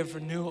day of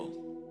renewal.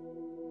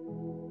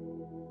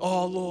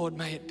 Oh Lord,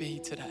 may it be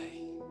today.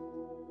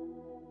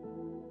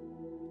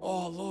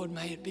 Oh Lord,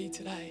 may it be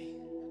today.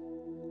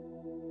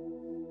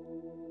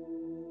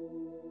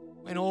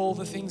 When all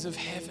the things of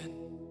heaven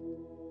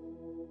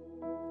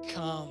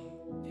come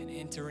and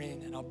enter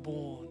in and are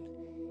born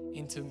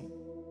into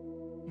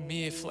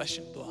mere flesh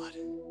and blood.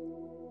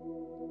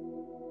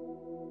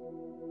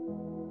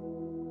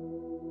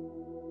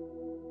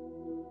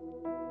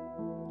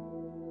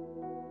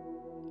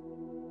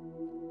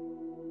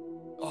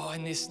 Oh,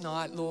 in this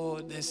night,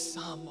 Lord,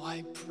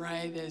 I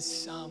pray there's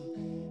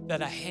some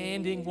that are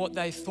handing what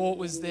they thought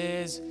was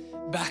theirs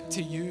back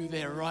to you,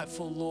 their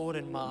rightful Lord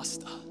and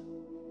Master,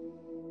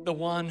 the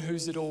one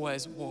whose it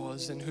always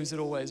was and whose it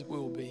always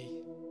will be.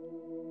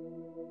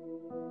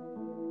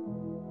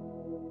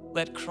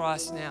 Let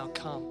Christ now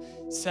come.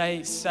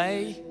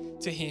 Say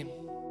to him,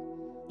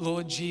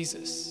 Lord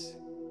Jesus,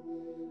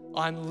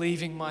 I'm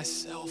leaving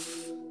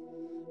myself.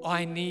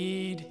 I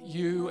need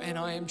you and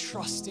I am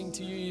trusting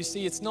to you. You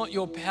see, it's not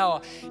your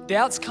power.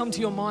 Doubts come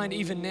to your mind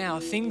even now.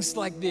 Things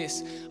like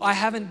this. I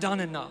haven't done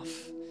enough.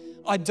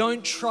 I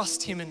don't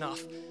trust him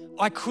enough.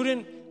 I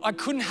couldn't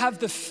have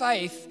the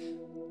faith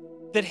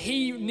that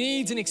he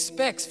needs and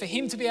expects for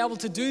him to be able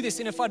to do this.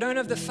 And if I don't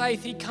have the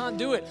faith, he can't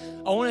do it.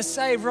 I want to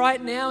say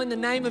right now in the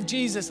name of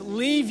Jesus,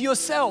 leave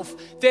yourself.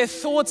 They're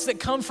thoughts that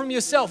come from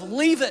yourself.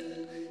 Leave it.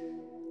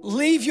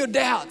 Leave your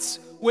doubts.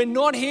 We're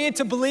not here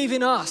to believe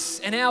in us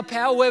and our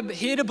power. We're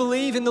here to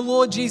believe in the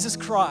Lord Jesus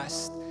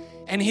Christ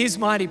and his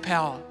mighty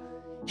power.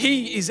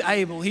 He is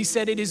able. He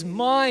said, it is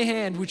my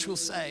hand which will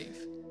save.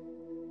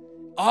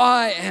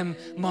 I am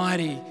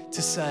mighty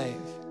to save.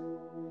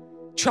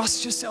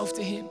 Trust yourself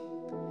to him.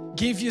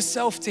 Give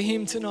yourself to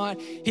him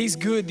tonight. He's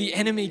good. The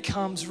enemy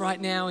comes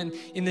right now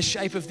in the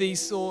shape of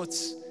these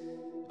thoughts.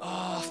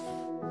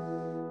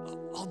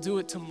 Oh, I'll do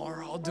it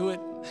tomorrow.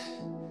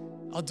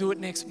 I'll do it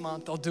next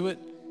month. I'll do it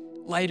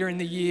later in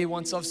the year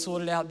once I've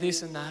sorted out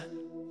this and that.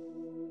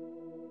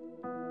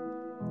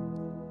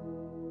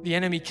 The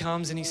enemy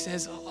comes and he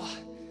says,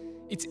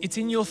 it's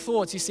in your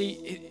thoughts. You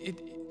see,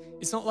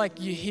 it's not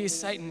like you hear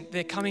Satan.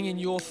 They're coming in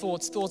your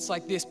thoughts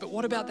like this. But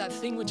what about that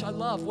thing which I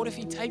love? What if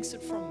he takes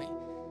it from me?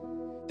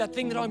 That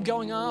thing that I'm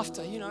going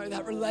after,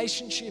 that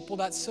relationship or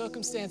that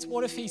circumstance.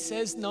 What if he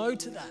says no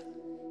to that?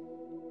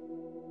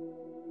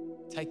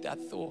 Take that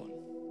thought.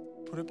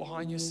 Put it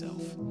behind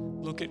yourself.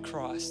 Look at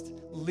Christ.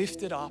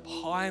 Lift it up,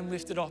 high and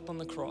lifted up on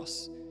the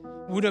cross.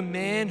 Would a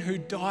man who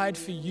died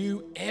for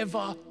you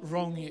ever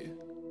wrong you?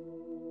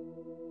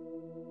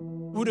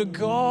 Would a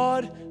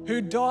God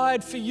who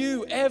died for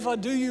you ever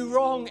do you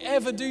wrong,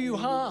 ever do you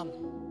harm?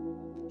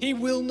 He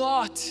will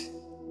not.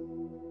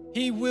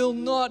 He will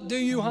not do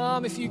you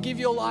harm if you give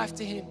your life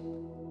to him.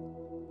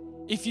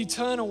 If you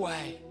turn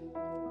away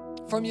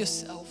from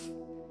yourself.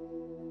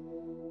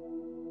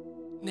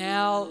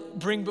 Now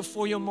bring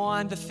before your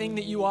mind the thing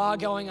that you are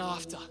going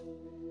after.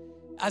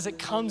 as it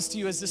comes to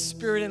you, as the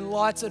Spirit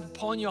enlightens it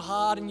upon your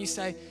heart and you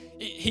say,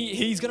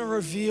 He's going to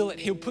reveal it.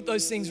 He'll put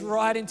those things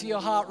right into your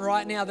heart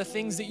right now, the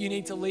things that you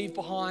need to leave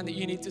behind, that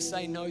you need to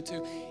say no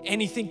to.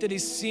 Anything that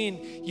is sin,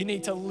 you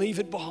need to leave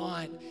it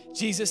behind.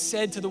 Jesus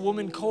said to the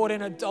woman caught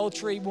in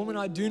adultery, "Woman,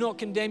 I do not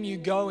condemn you.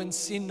 Go and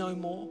sin no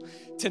more."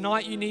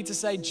 Tonight you need to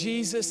say,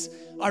 "Jesus,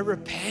 I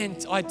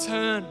repent. I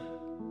turn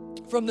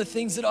from the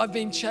things that I've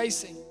been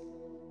chasing.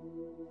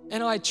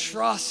 And I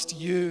trust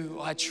you.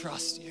 I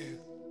trust you.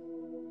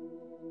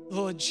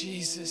 Lord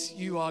Jesus,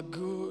 you are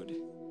good."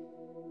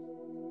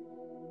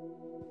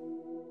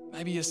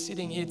 Maybe you're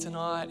sitting here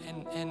tonight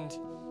and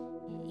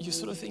you're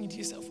sort of thinking to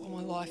yourself, "Oh,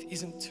 my life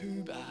isn't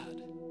too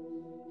bad.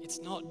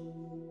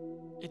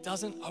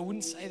 I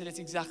wouldn't say that it's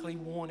exactly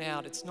worn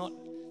out. It's not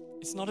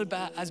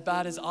as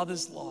bad as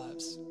others'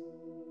 lives."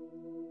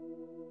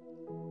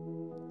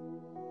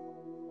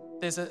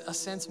 There's a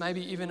sense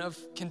maybe even of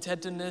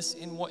contentedness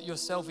in what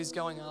yourself is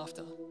going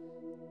after.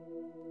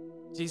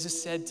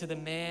 Jesus said to the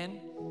man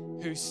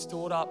who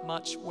stored up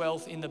much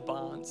wealth in the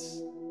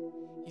barns,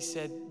 He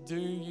said, "Do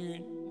you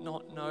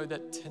not know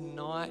that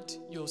tonight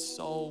your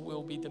soul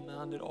will be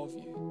demanded of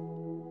you?"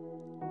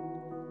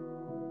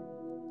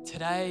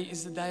 Today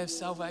is the day of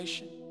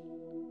salvation.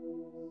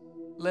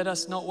 Let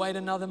us not wait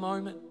another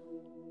moment.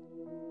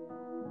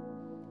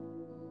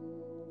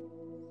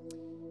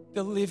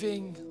 The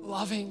living,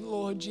 loving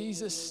Lord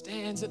Jesus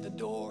stands at the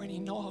door and He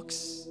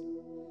knocks.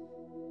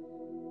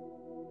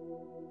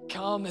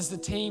 Come, as the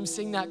team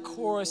sing that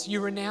chorus,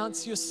 you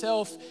renounce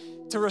yourself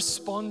to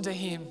respond to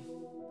Him.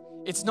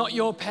 It's not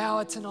your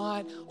power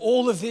tonight.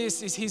 All of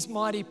this is His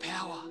mighty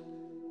power.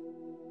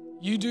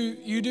 You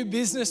do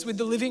business with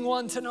the living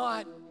one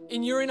tonight,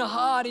 in your inner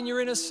heart, in your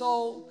inner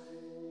soul.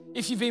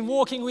 If you've been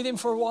walking with Him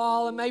for a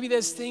while and maybe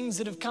there's things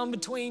that have come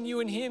between you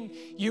and Him,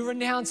 you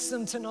renounce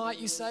them tonight.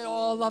 You say,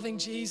 "Oh, loving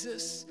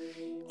Jesus,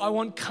 I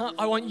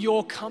want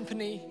your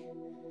company.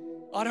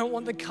 I don't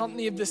want the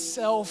company of the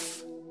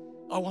self.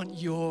 I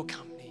want your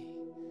company.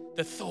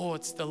 The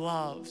thoughts, the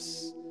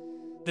loves,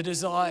 the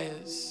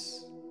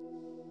desires,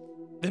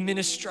 the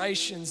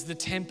ministrations, the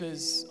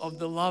tempers of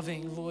the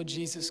loving Lord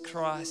Jesus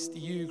Christ.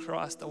 You,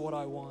 Christ, are what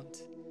I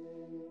want."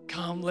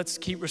 Come, let's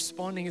keep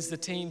responding as the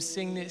team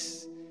sing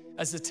this,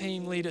 as the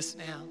team lead us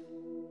now.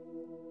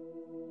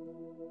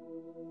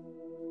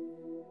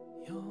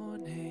 Your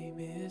name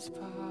is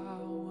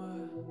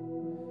power.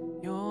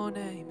 Your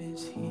name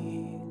is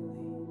healing.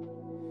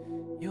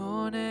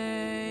 Your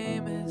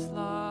name is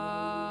life.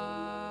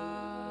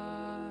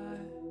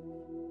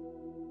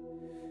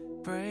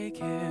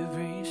 Break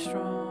every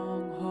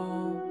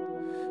stronghold.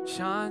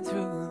 Shine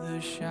through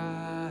the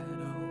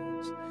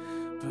shadows.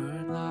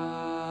 Burn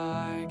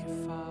like a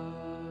fire.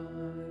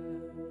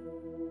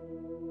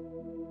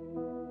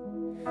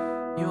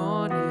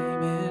 Your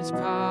name is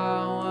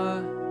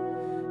power.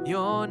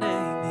 Your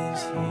name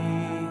is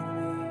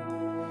healing.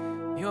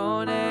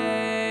 Your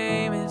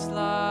name is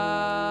life.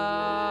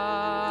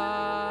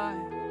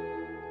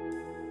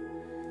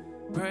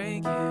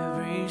 Break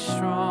every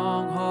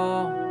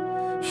stronghold.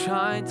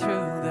 Shine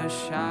through the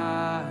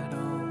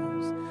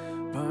shadows.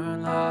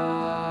 Burn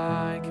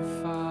like a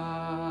fire.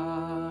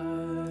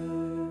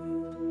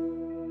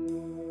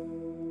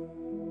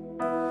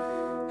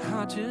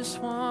 I just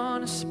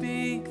want to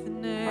speak the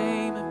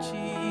name of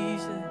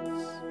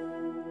Jesus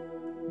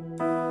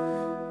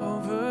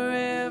over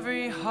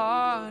every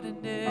heart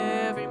and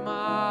every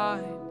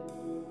mind.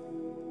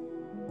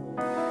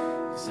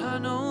 'Cause I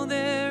know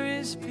there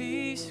is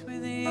peace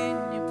within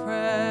your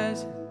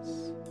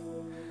presence.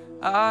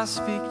 I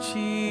speak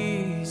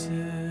Jesus.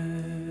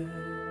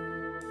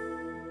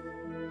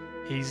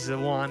 He's the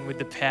one with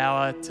the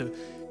power to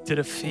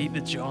defeat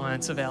the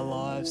giants of our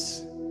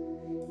lives.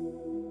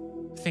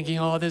 Thinking,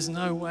 "Oh, there's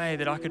no way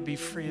that I could be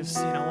free of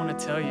sin." I want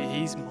to tell you,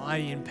 He's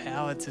mighty in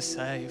power to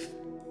save.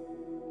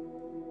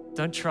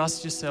 Don't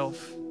trust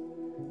yourself.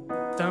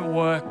 Don't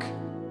work.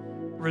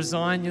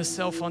 Resign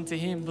yourself unto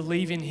Him.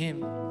 Believe in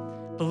Him.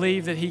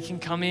 Believe that He can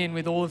come in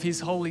with all of His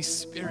Holy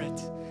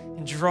Spirit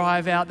and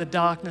drive out the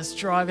darkness,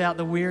 drive out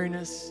the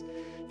weariness,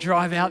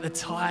 drive out the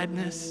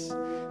tiredness,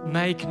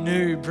 make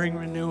new, bring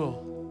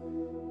renewal.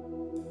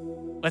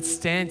 Let's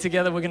stand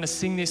together. We're going to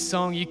sing this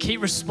song. You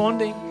keep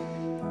responding.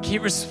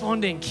 Keep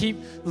responding.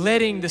 Keep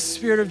letting the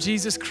Spirit of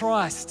Jesus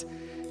Christ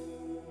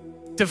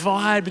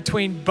divide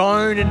between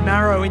bone and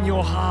marrow in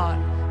your heart,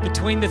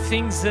 between the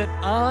things that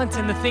aren't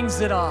and the things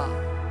that are.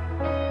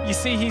 You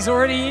see, He's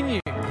already in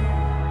you.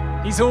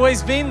 He's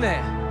always been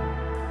there.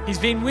 He's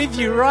been with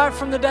you right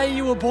from the day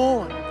you were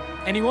born.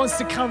 And He wants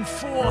to come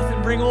forth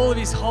and bring all of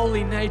His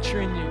holy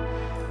nature in you.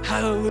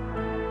 Hallelujah.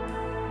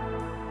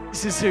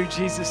 This is who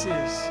Jesus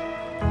is.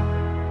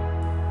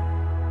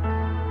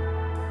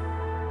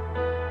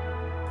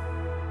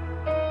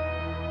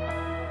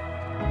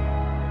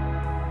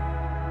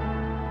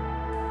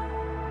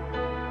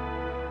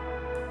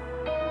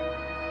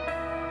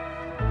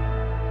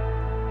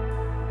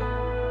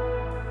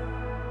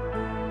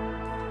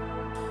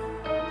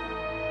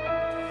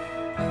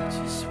 I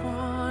just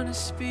want to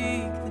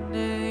speak the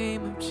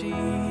name of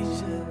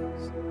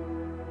Jesus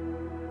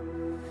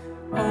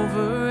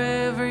over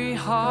every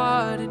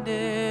heart and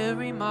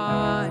every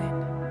mind.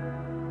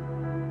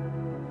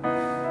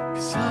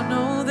 'Cause I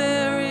know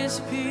there is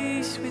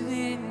peace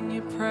within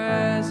your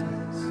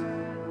presence.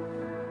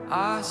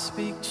 I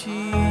speak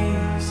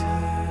Jesus.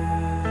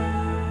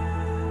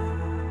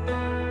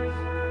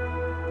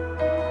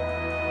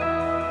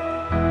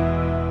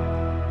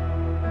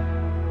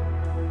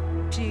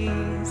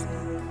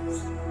 Jesus,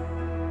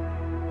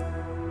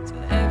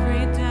 till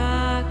every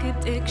dark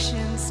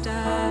addiction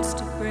starts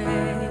to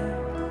break,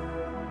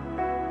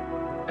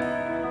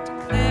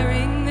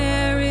 declaring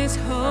there is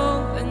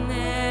hope and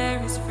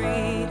there is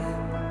freedom.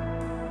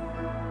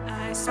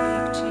 I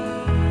speak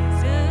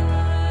Jesus.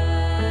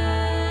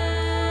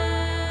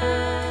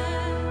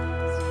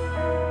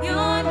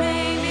 Your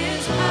name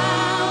is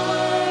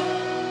power.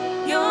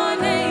 Your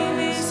name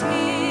is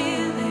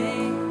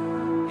healing.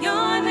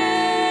 Your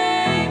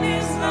name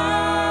is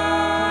life.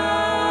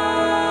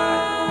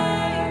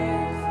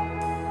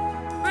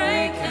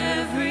 Break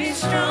every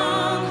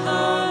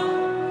stronghold.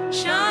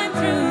 Shine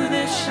through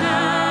the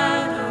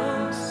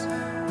shadows.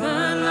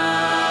 Burn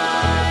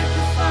like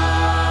a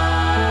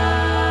fire.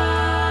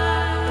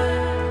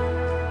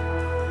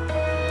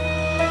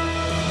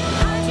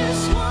 I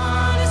just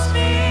want to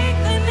speak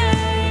the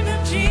name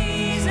of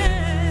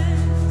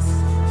Jesus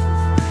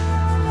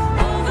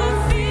over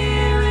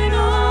fear and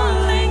all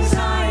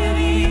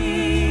anxiety.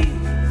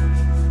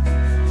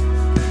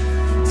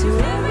 To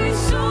every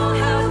soul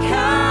held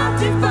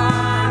captive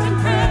by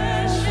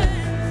depression,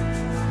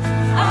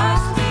 I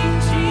speak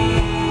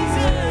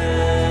Jesus.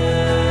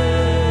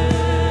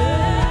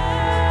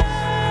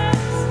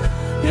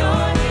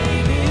 Your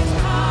name is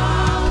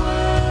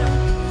power.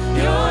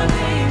 Your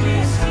name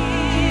is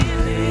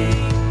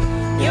healing.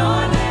 Your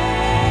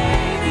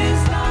name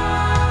is life.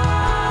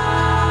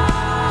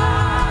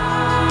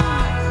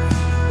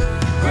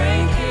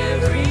 Break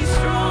every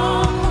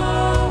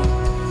stronghold.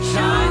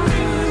 Shine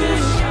through the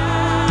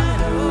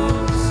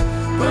shadows.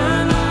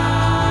 Burn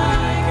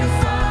like a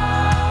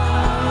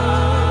fire.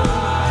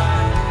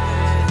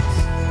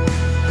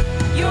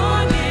 Your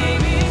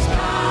name is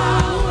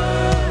power.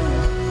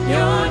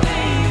 Your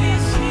name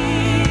is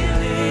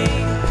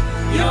healing.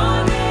 Your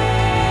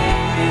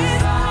name is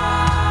life.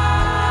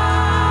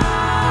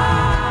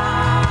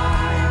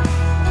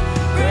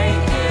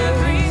 Break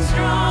every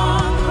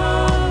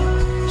stronghold.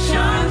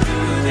 Shine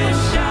through the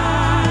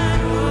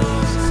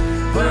shadows.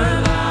 Burn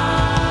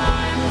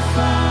like a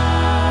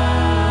fire.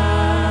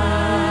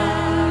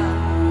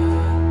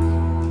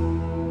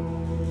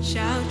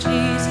 Shout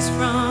Jesus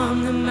from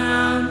the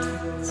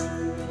mountains.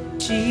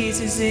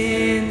 Jesus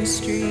in the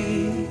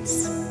streets.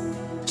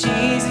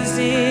 Jesus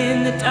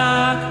in the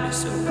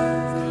darkness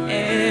over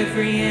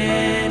every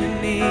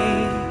enemy.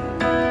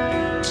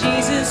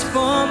 Jesus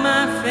for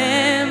my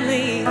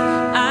family.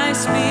 I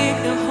speak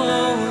the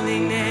holy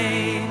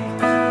name.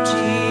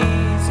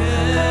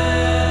 Jesus,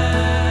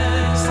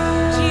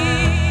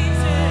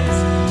 Jesus,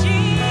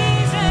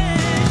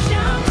 Jesus.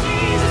 Shout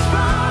Jesus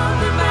from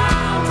the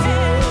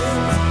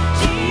mountains.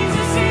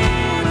 Jesus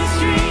in the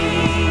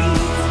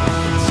streets.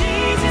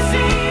 Jesus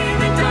in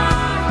the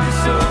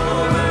darkness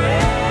over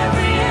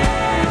every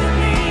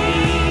enemy.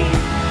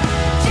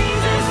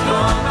 Jesus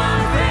for my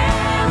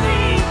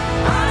family.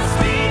 I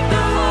speak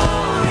the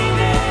holy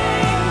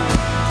name.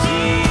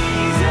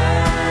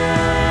 Jesus.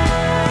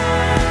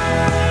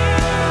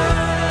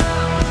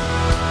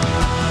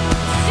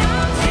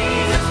 Shout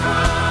Jesus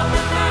from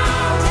the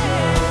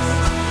mountains.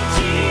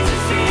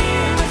 Jesus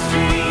in the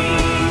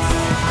streets.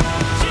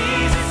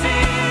 Jesus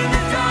in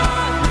the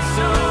darkness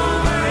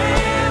over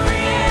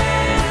every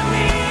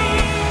enemy.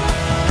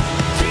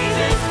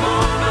 Jesus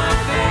for my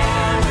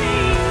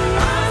family.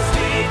 I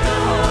speak the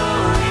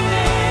holy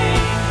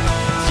name.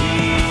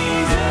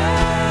 Jesus.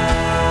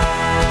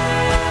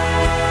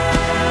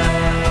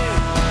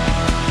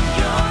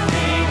 Your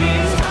name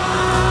is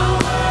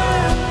power.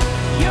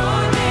 Your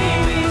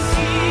name is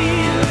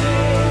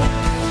healing.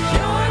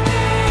 Your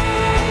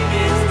name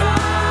is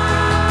life.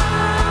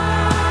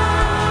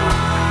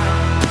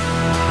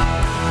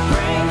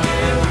 Break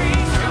every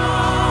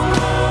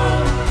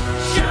stronghold.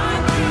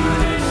 Shine through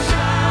the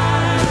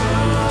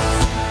shadows.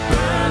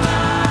 Burn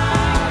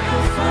like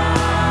a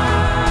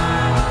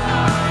fire.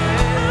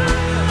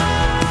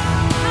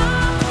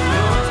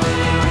 Your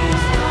name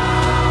is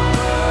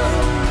power.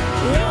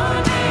 Your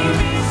name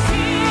is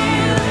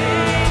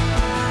healing.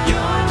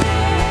 Your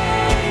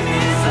name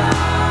is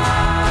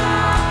life.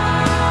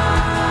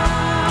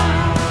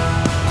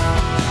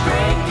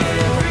 Break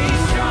every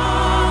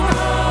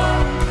stronghold.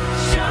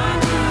 Shine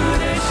through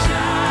the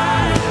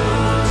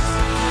shadows.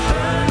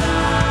 Burn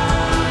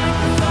like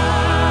a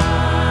fire.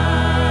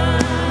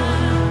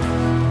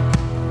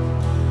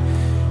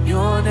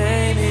 Your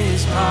name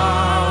is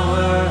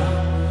power.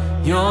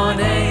 Your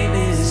name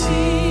is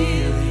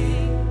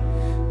healing.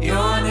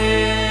 Your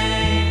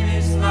name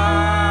is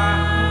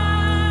life.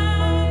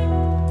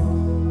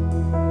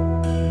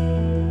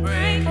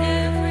 Break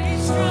every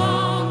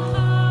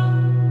stronghold.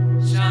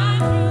 Shine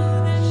through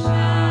the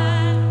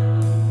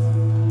shadows.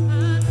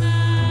 Burn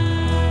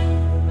like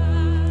a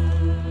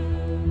fire.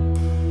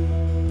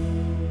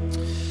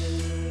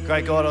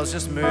 Great God, I was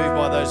just moved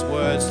by those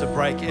words to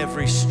break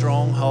every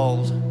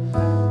stronghold.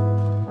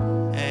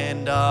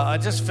 And I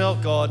just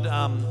felt, God,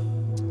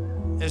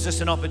 it was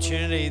just an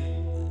opportunity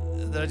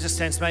that I just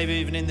sensed maybe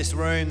even in this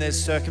room,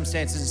 there's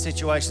circumstances and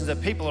situations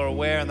that people are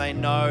aware and they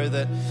know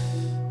that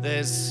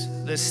there's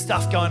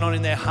stuff going on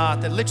in their heart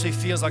that literally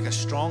feels like a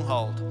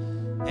stronghold.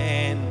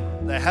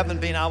 And they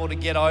haven't been able to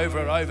get over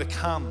it,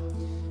 overcome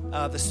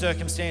the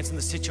circumstance and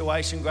the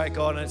situation, great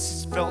God. And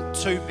it's felt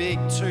too big,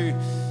 too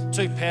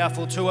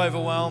powerful, too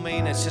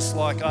overwhelming. It's just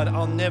like,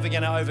 I'm never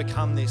going to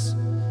overcome this.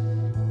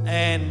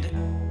 And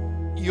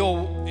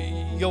your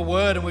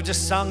word, and we've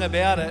just sung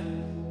about it,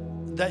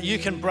 that you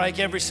can break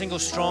every single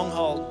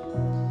stronghold.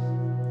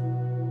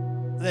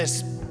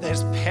 There's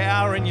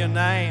power in your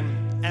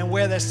name, and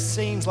where there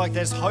seems like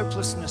there's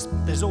hopelessness,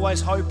 there's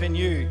always hope in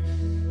you.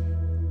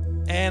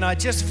 And I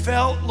just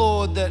felt,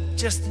 Lord, that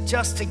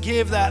just to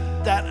give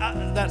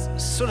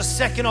that sort of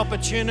second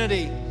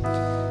opportunity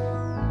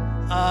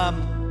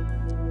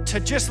to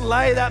just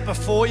lay that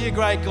before you,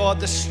 great God,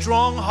 the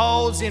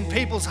strongholds in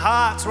people's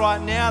hearts right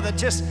now that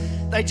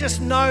they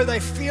just know, they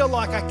feel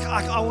like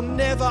I will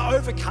never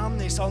overcome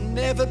this. I'll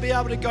never be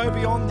able to go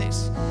beyond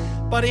this.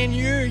 But in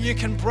you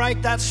can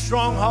break that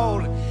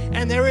stronghold,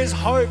 and there is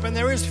hope and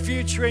there is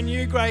future in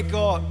you, great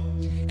God.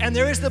 And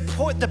there is the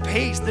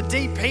peace, the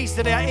deep peace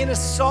that our inner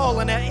soul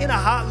and our inner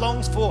heart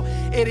longs for.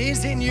 It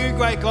is in you,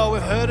 great God.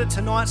 We've heard it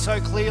tonight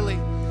so clearly.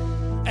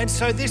 And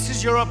so this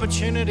is your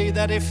opportunity,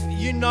 that if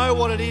you know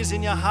what it is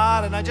in your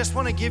heart, and I just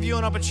want to give you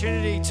an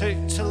opportunity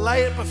to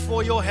lay it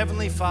before your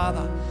Heavenly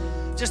Father.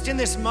 Just in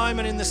this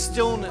moment, in the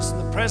stillness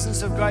and the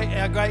presence of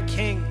our great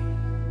King,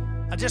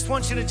 I just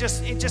want you to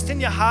just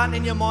in your heart and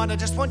in your mind, I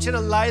just want you to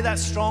lay that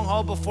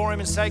stronghold before Him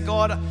and say,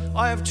 God,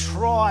 I have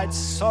tried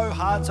so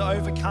hard to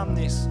overcome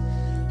this.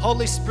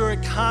 Holy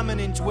Spirit, come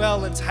and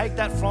indwell and take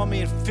that from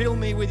me and fill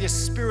me with your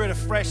Spirit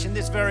afresh in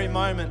this very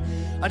moment.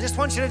 I just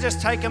want you to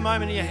just take a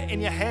moment in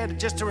your head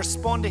just to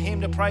respond to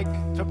Him, to pray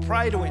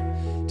to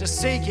Him, to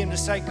seek Him, to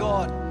say,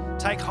 God,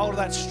 take hold of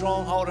that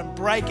stronghold and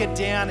break it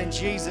down in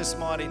Jesus'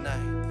 mighty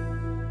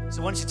name.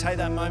 So why don't you take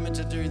that moment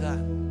to do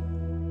that?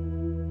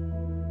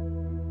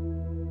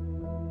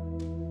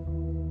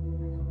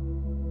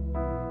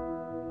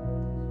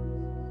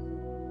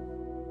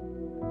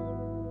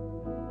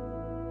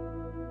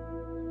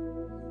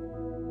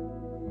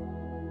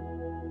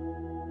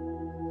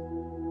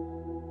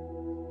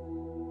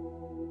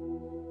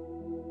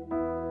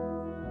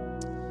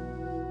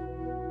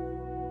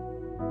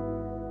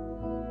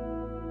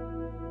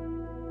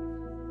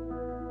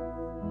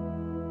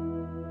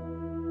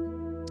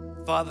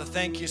 Father,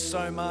 thank you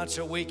so much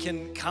that we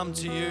can come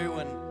to you,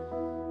 and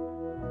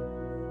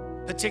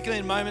particularly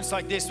in moments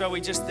like this where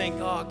we just think,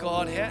 oh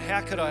God,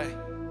 how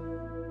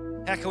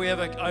can we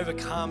ever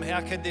overcome? How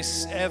could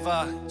this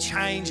ever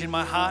change in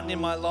my heart and in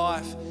my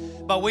life?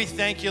 But we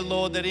thank you,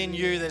 Lord, that in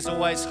you there's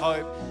always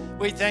hope.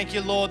 We thank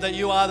you, Lord, that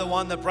you are the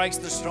one that breaks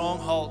the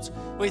strongholds.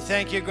 We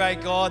thank you,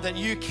 great God, that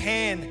you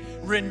can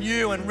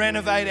renew and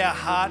renovate our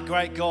heart,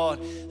 great God,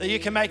 that you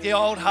can make the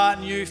old heart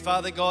new,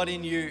 Father God,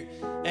 in you.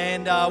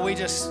 And we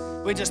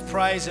just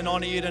praise and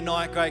honor you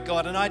tonight, great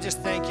God. And I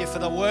just thank you for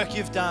the work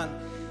you've done.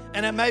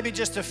 And it may be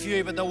just a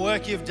few, but the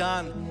work you've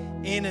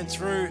done in and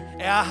through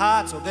our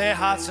hearts or their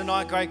hearts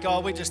tonight, great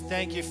God. We just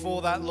thank you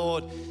for that,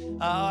 Lord.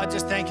 I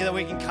just thank you that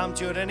we can come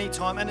to you at any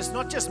time. And it's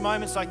not just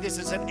moments like this,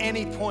 it's at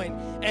any point,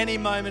 any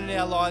moment in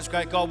our lives,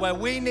 great God, where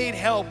we need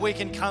help, we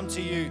can come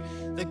to you,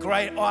 the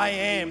great I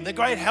am, the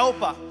great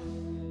helper.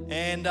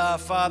 And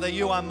Father,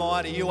 you are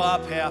mighty, you are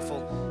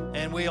powerful,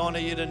 and we honor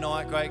you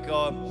tonight, great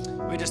God.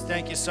 We just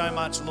thank you so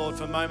much, Lord,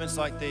 for moments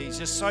like these.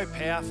 Just so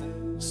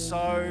powerful,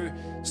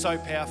 so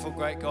powerful,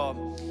 great God.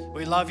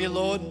 We love you,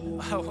 Lord.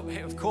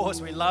 Of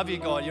course, we love you,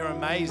 God. You're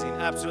amazing,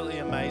 absolutely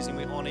amazing.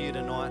 We honor you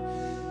tonight.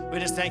 We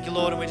just thank you,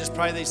 Lord, and we just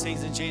pray these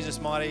things in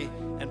Jesus' mighty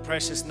and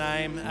precious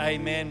name.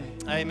 Amen.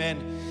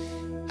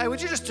 Amen. Hey,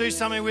 would you just do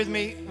something with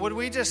me? Would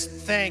we just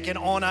thank and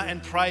honor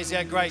and praise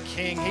our great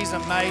King? He's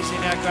amazing,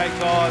 our great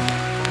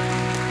God.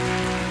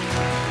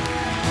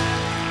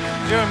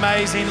 You're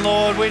amazing,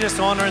 Lord. We just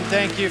honor and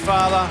thank you,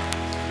 Father.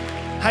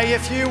 Hey,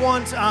 if you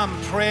want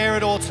prayer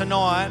at all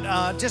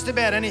tonight, just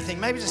about anything,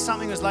 maybe just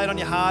something was laid on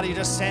your heart, or you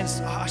just sense,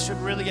 I should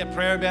really get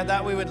prayer about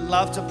that, we would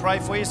love to pray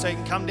for you. So you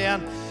can come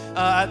down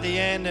at the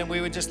end, and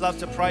we would just love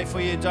to pray for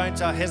you. Don't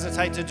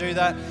hesitate to do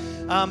that.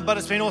 But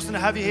it's been awesome to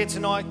have you here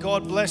tonight.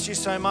 God bless you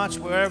so much,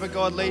 wherever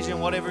God leads you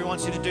and whatever He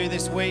wants you to do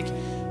this week.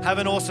 Have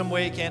an awesome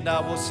week, and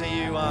we'll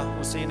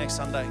see you next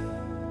Sunday.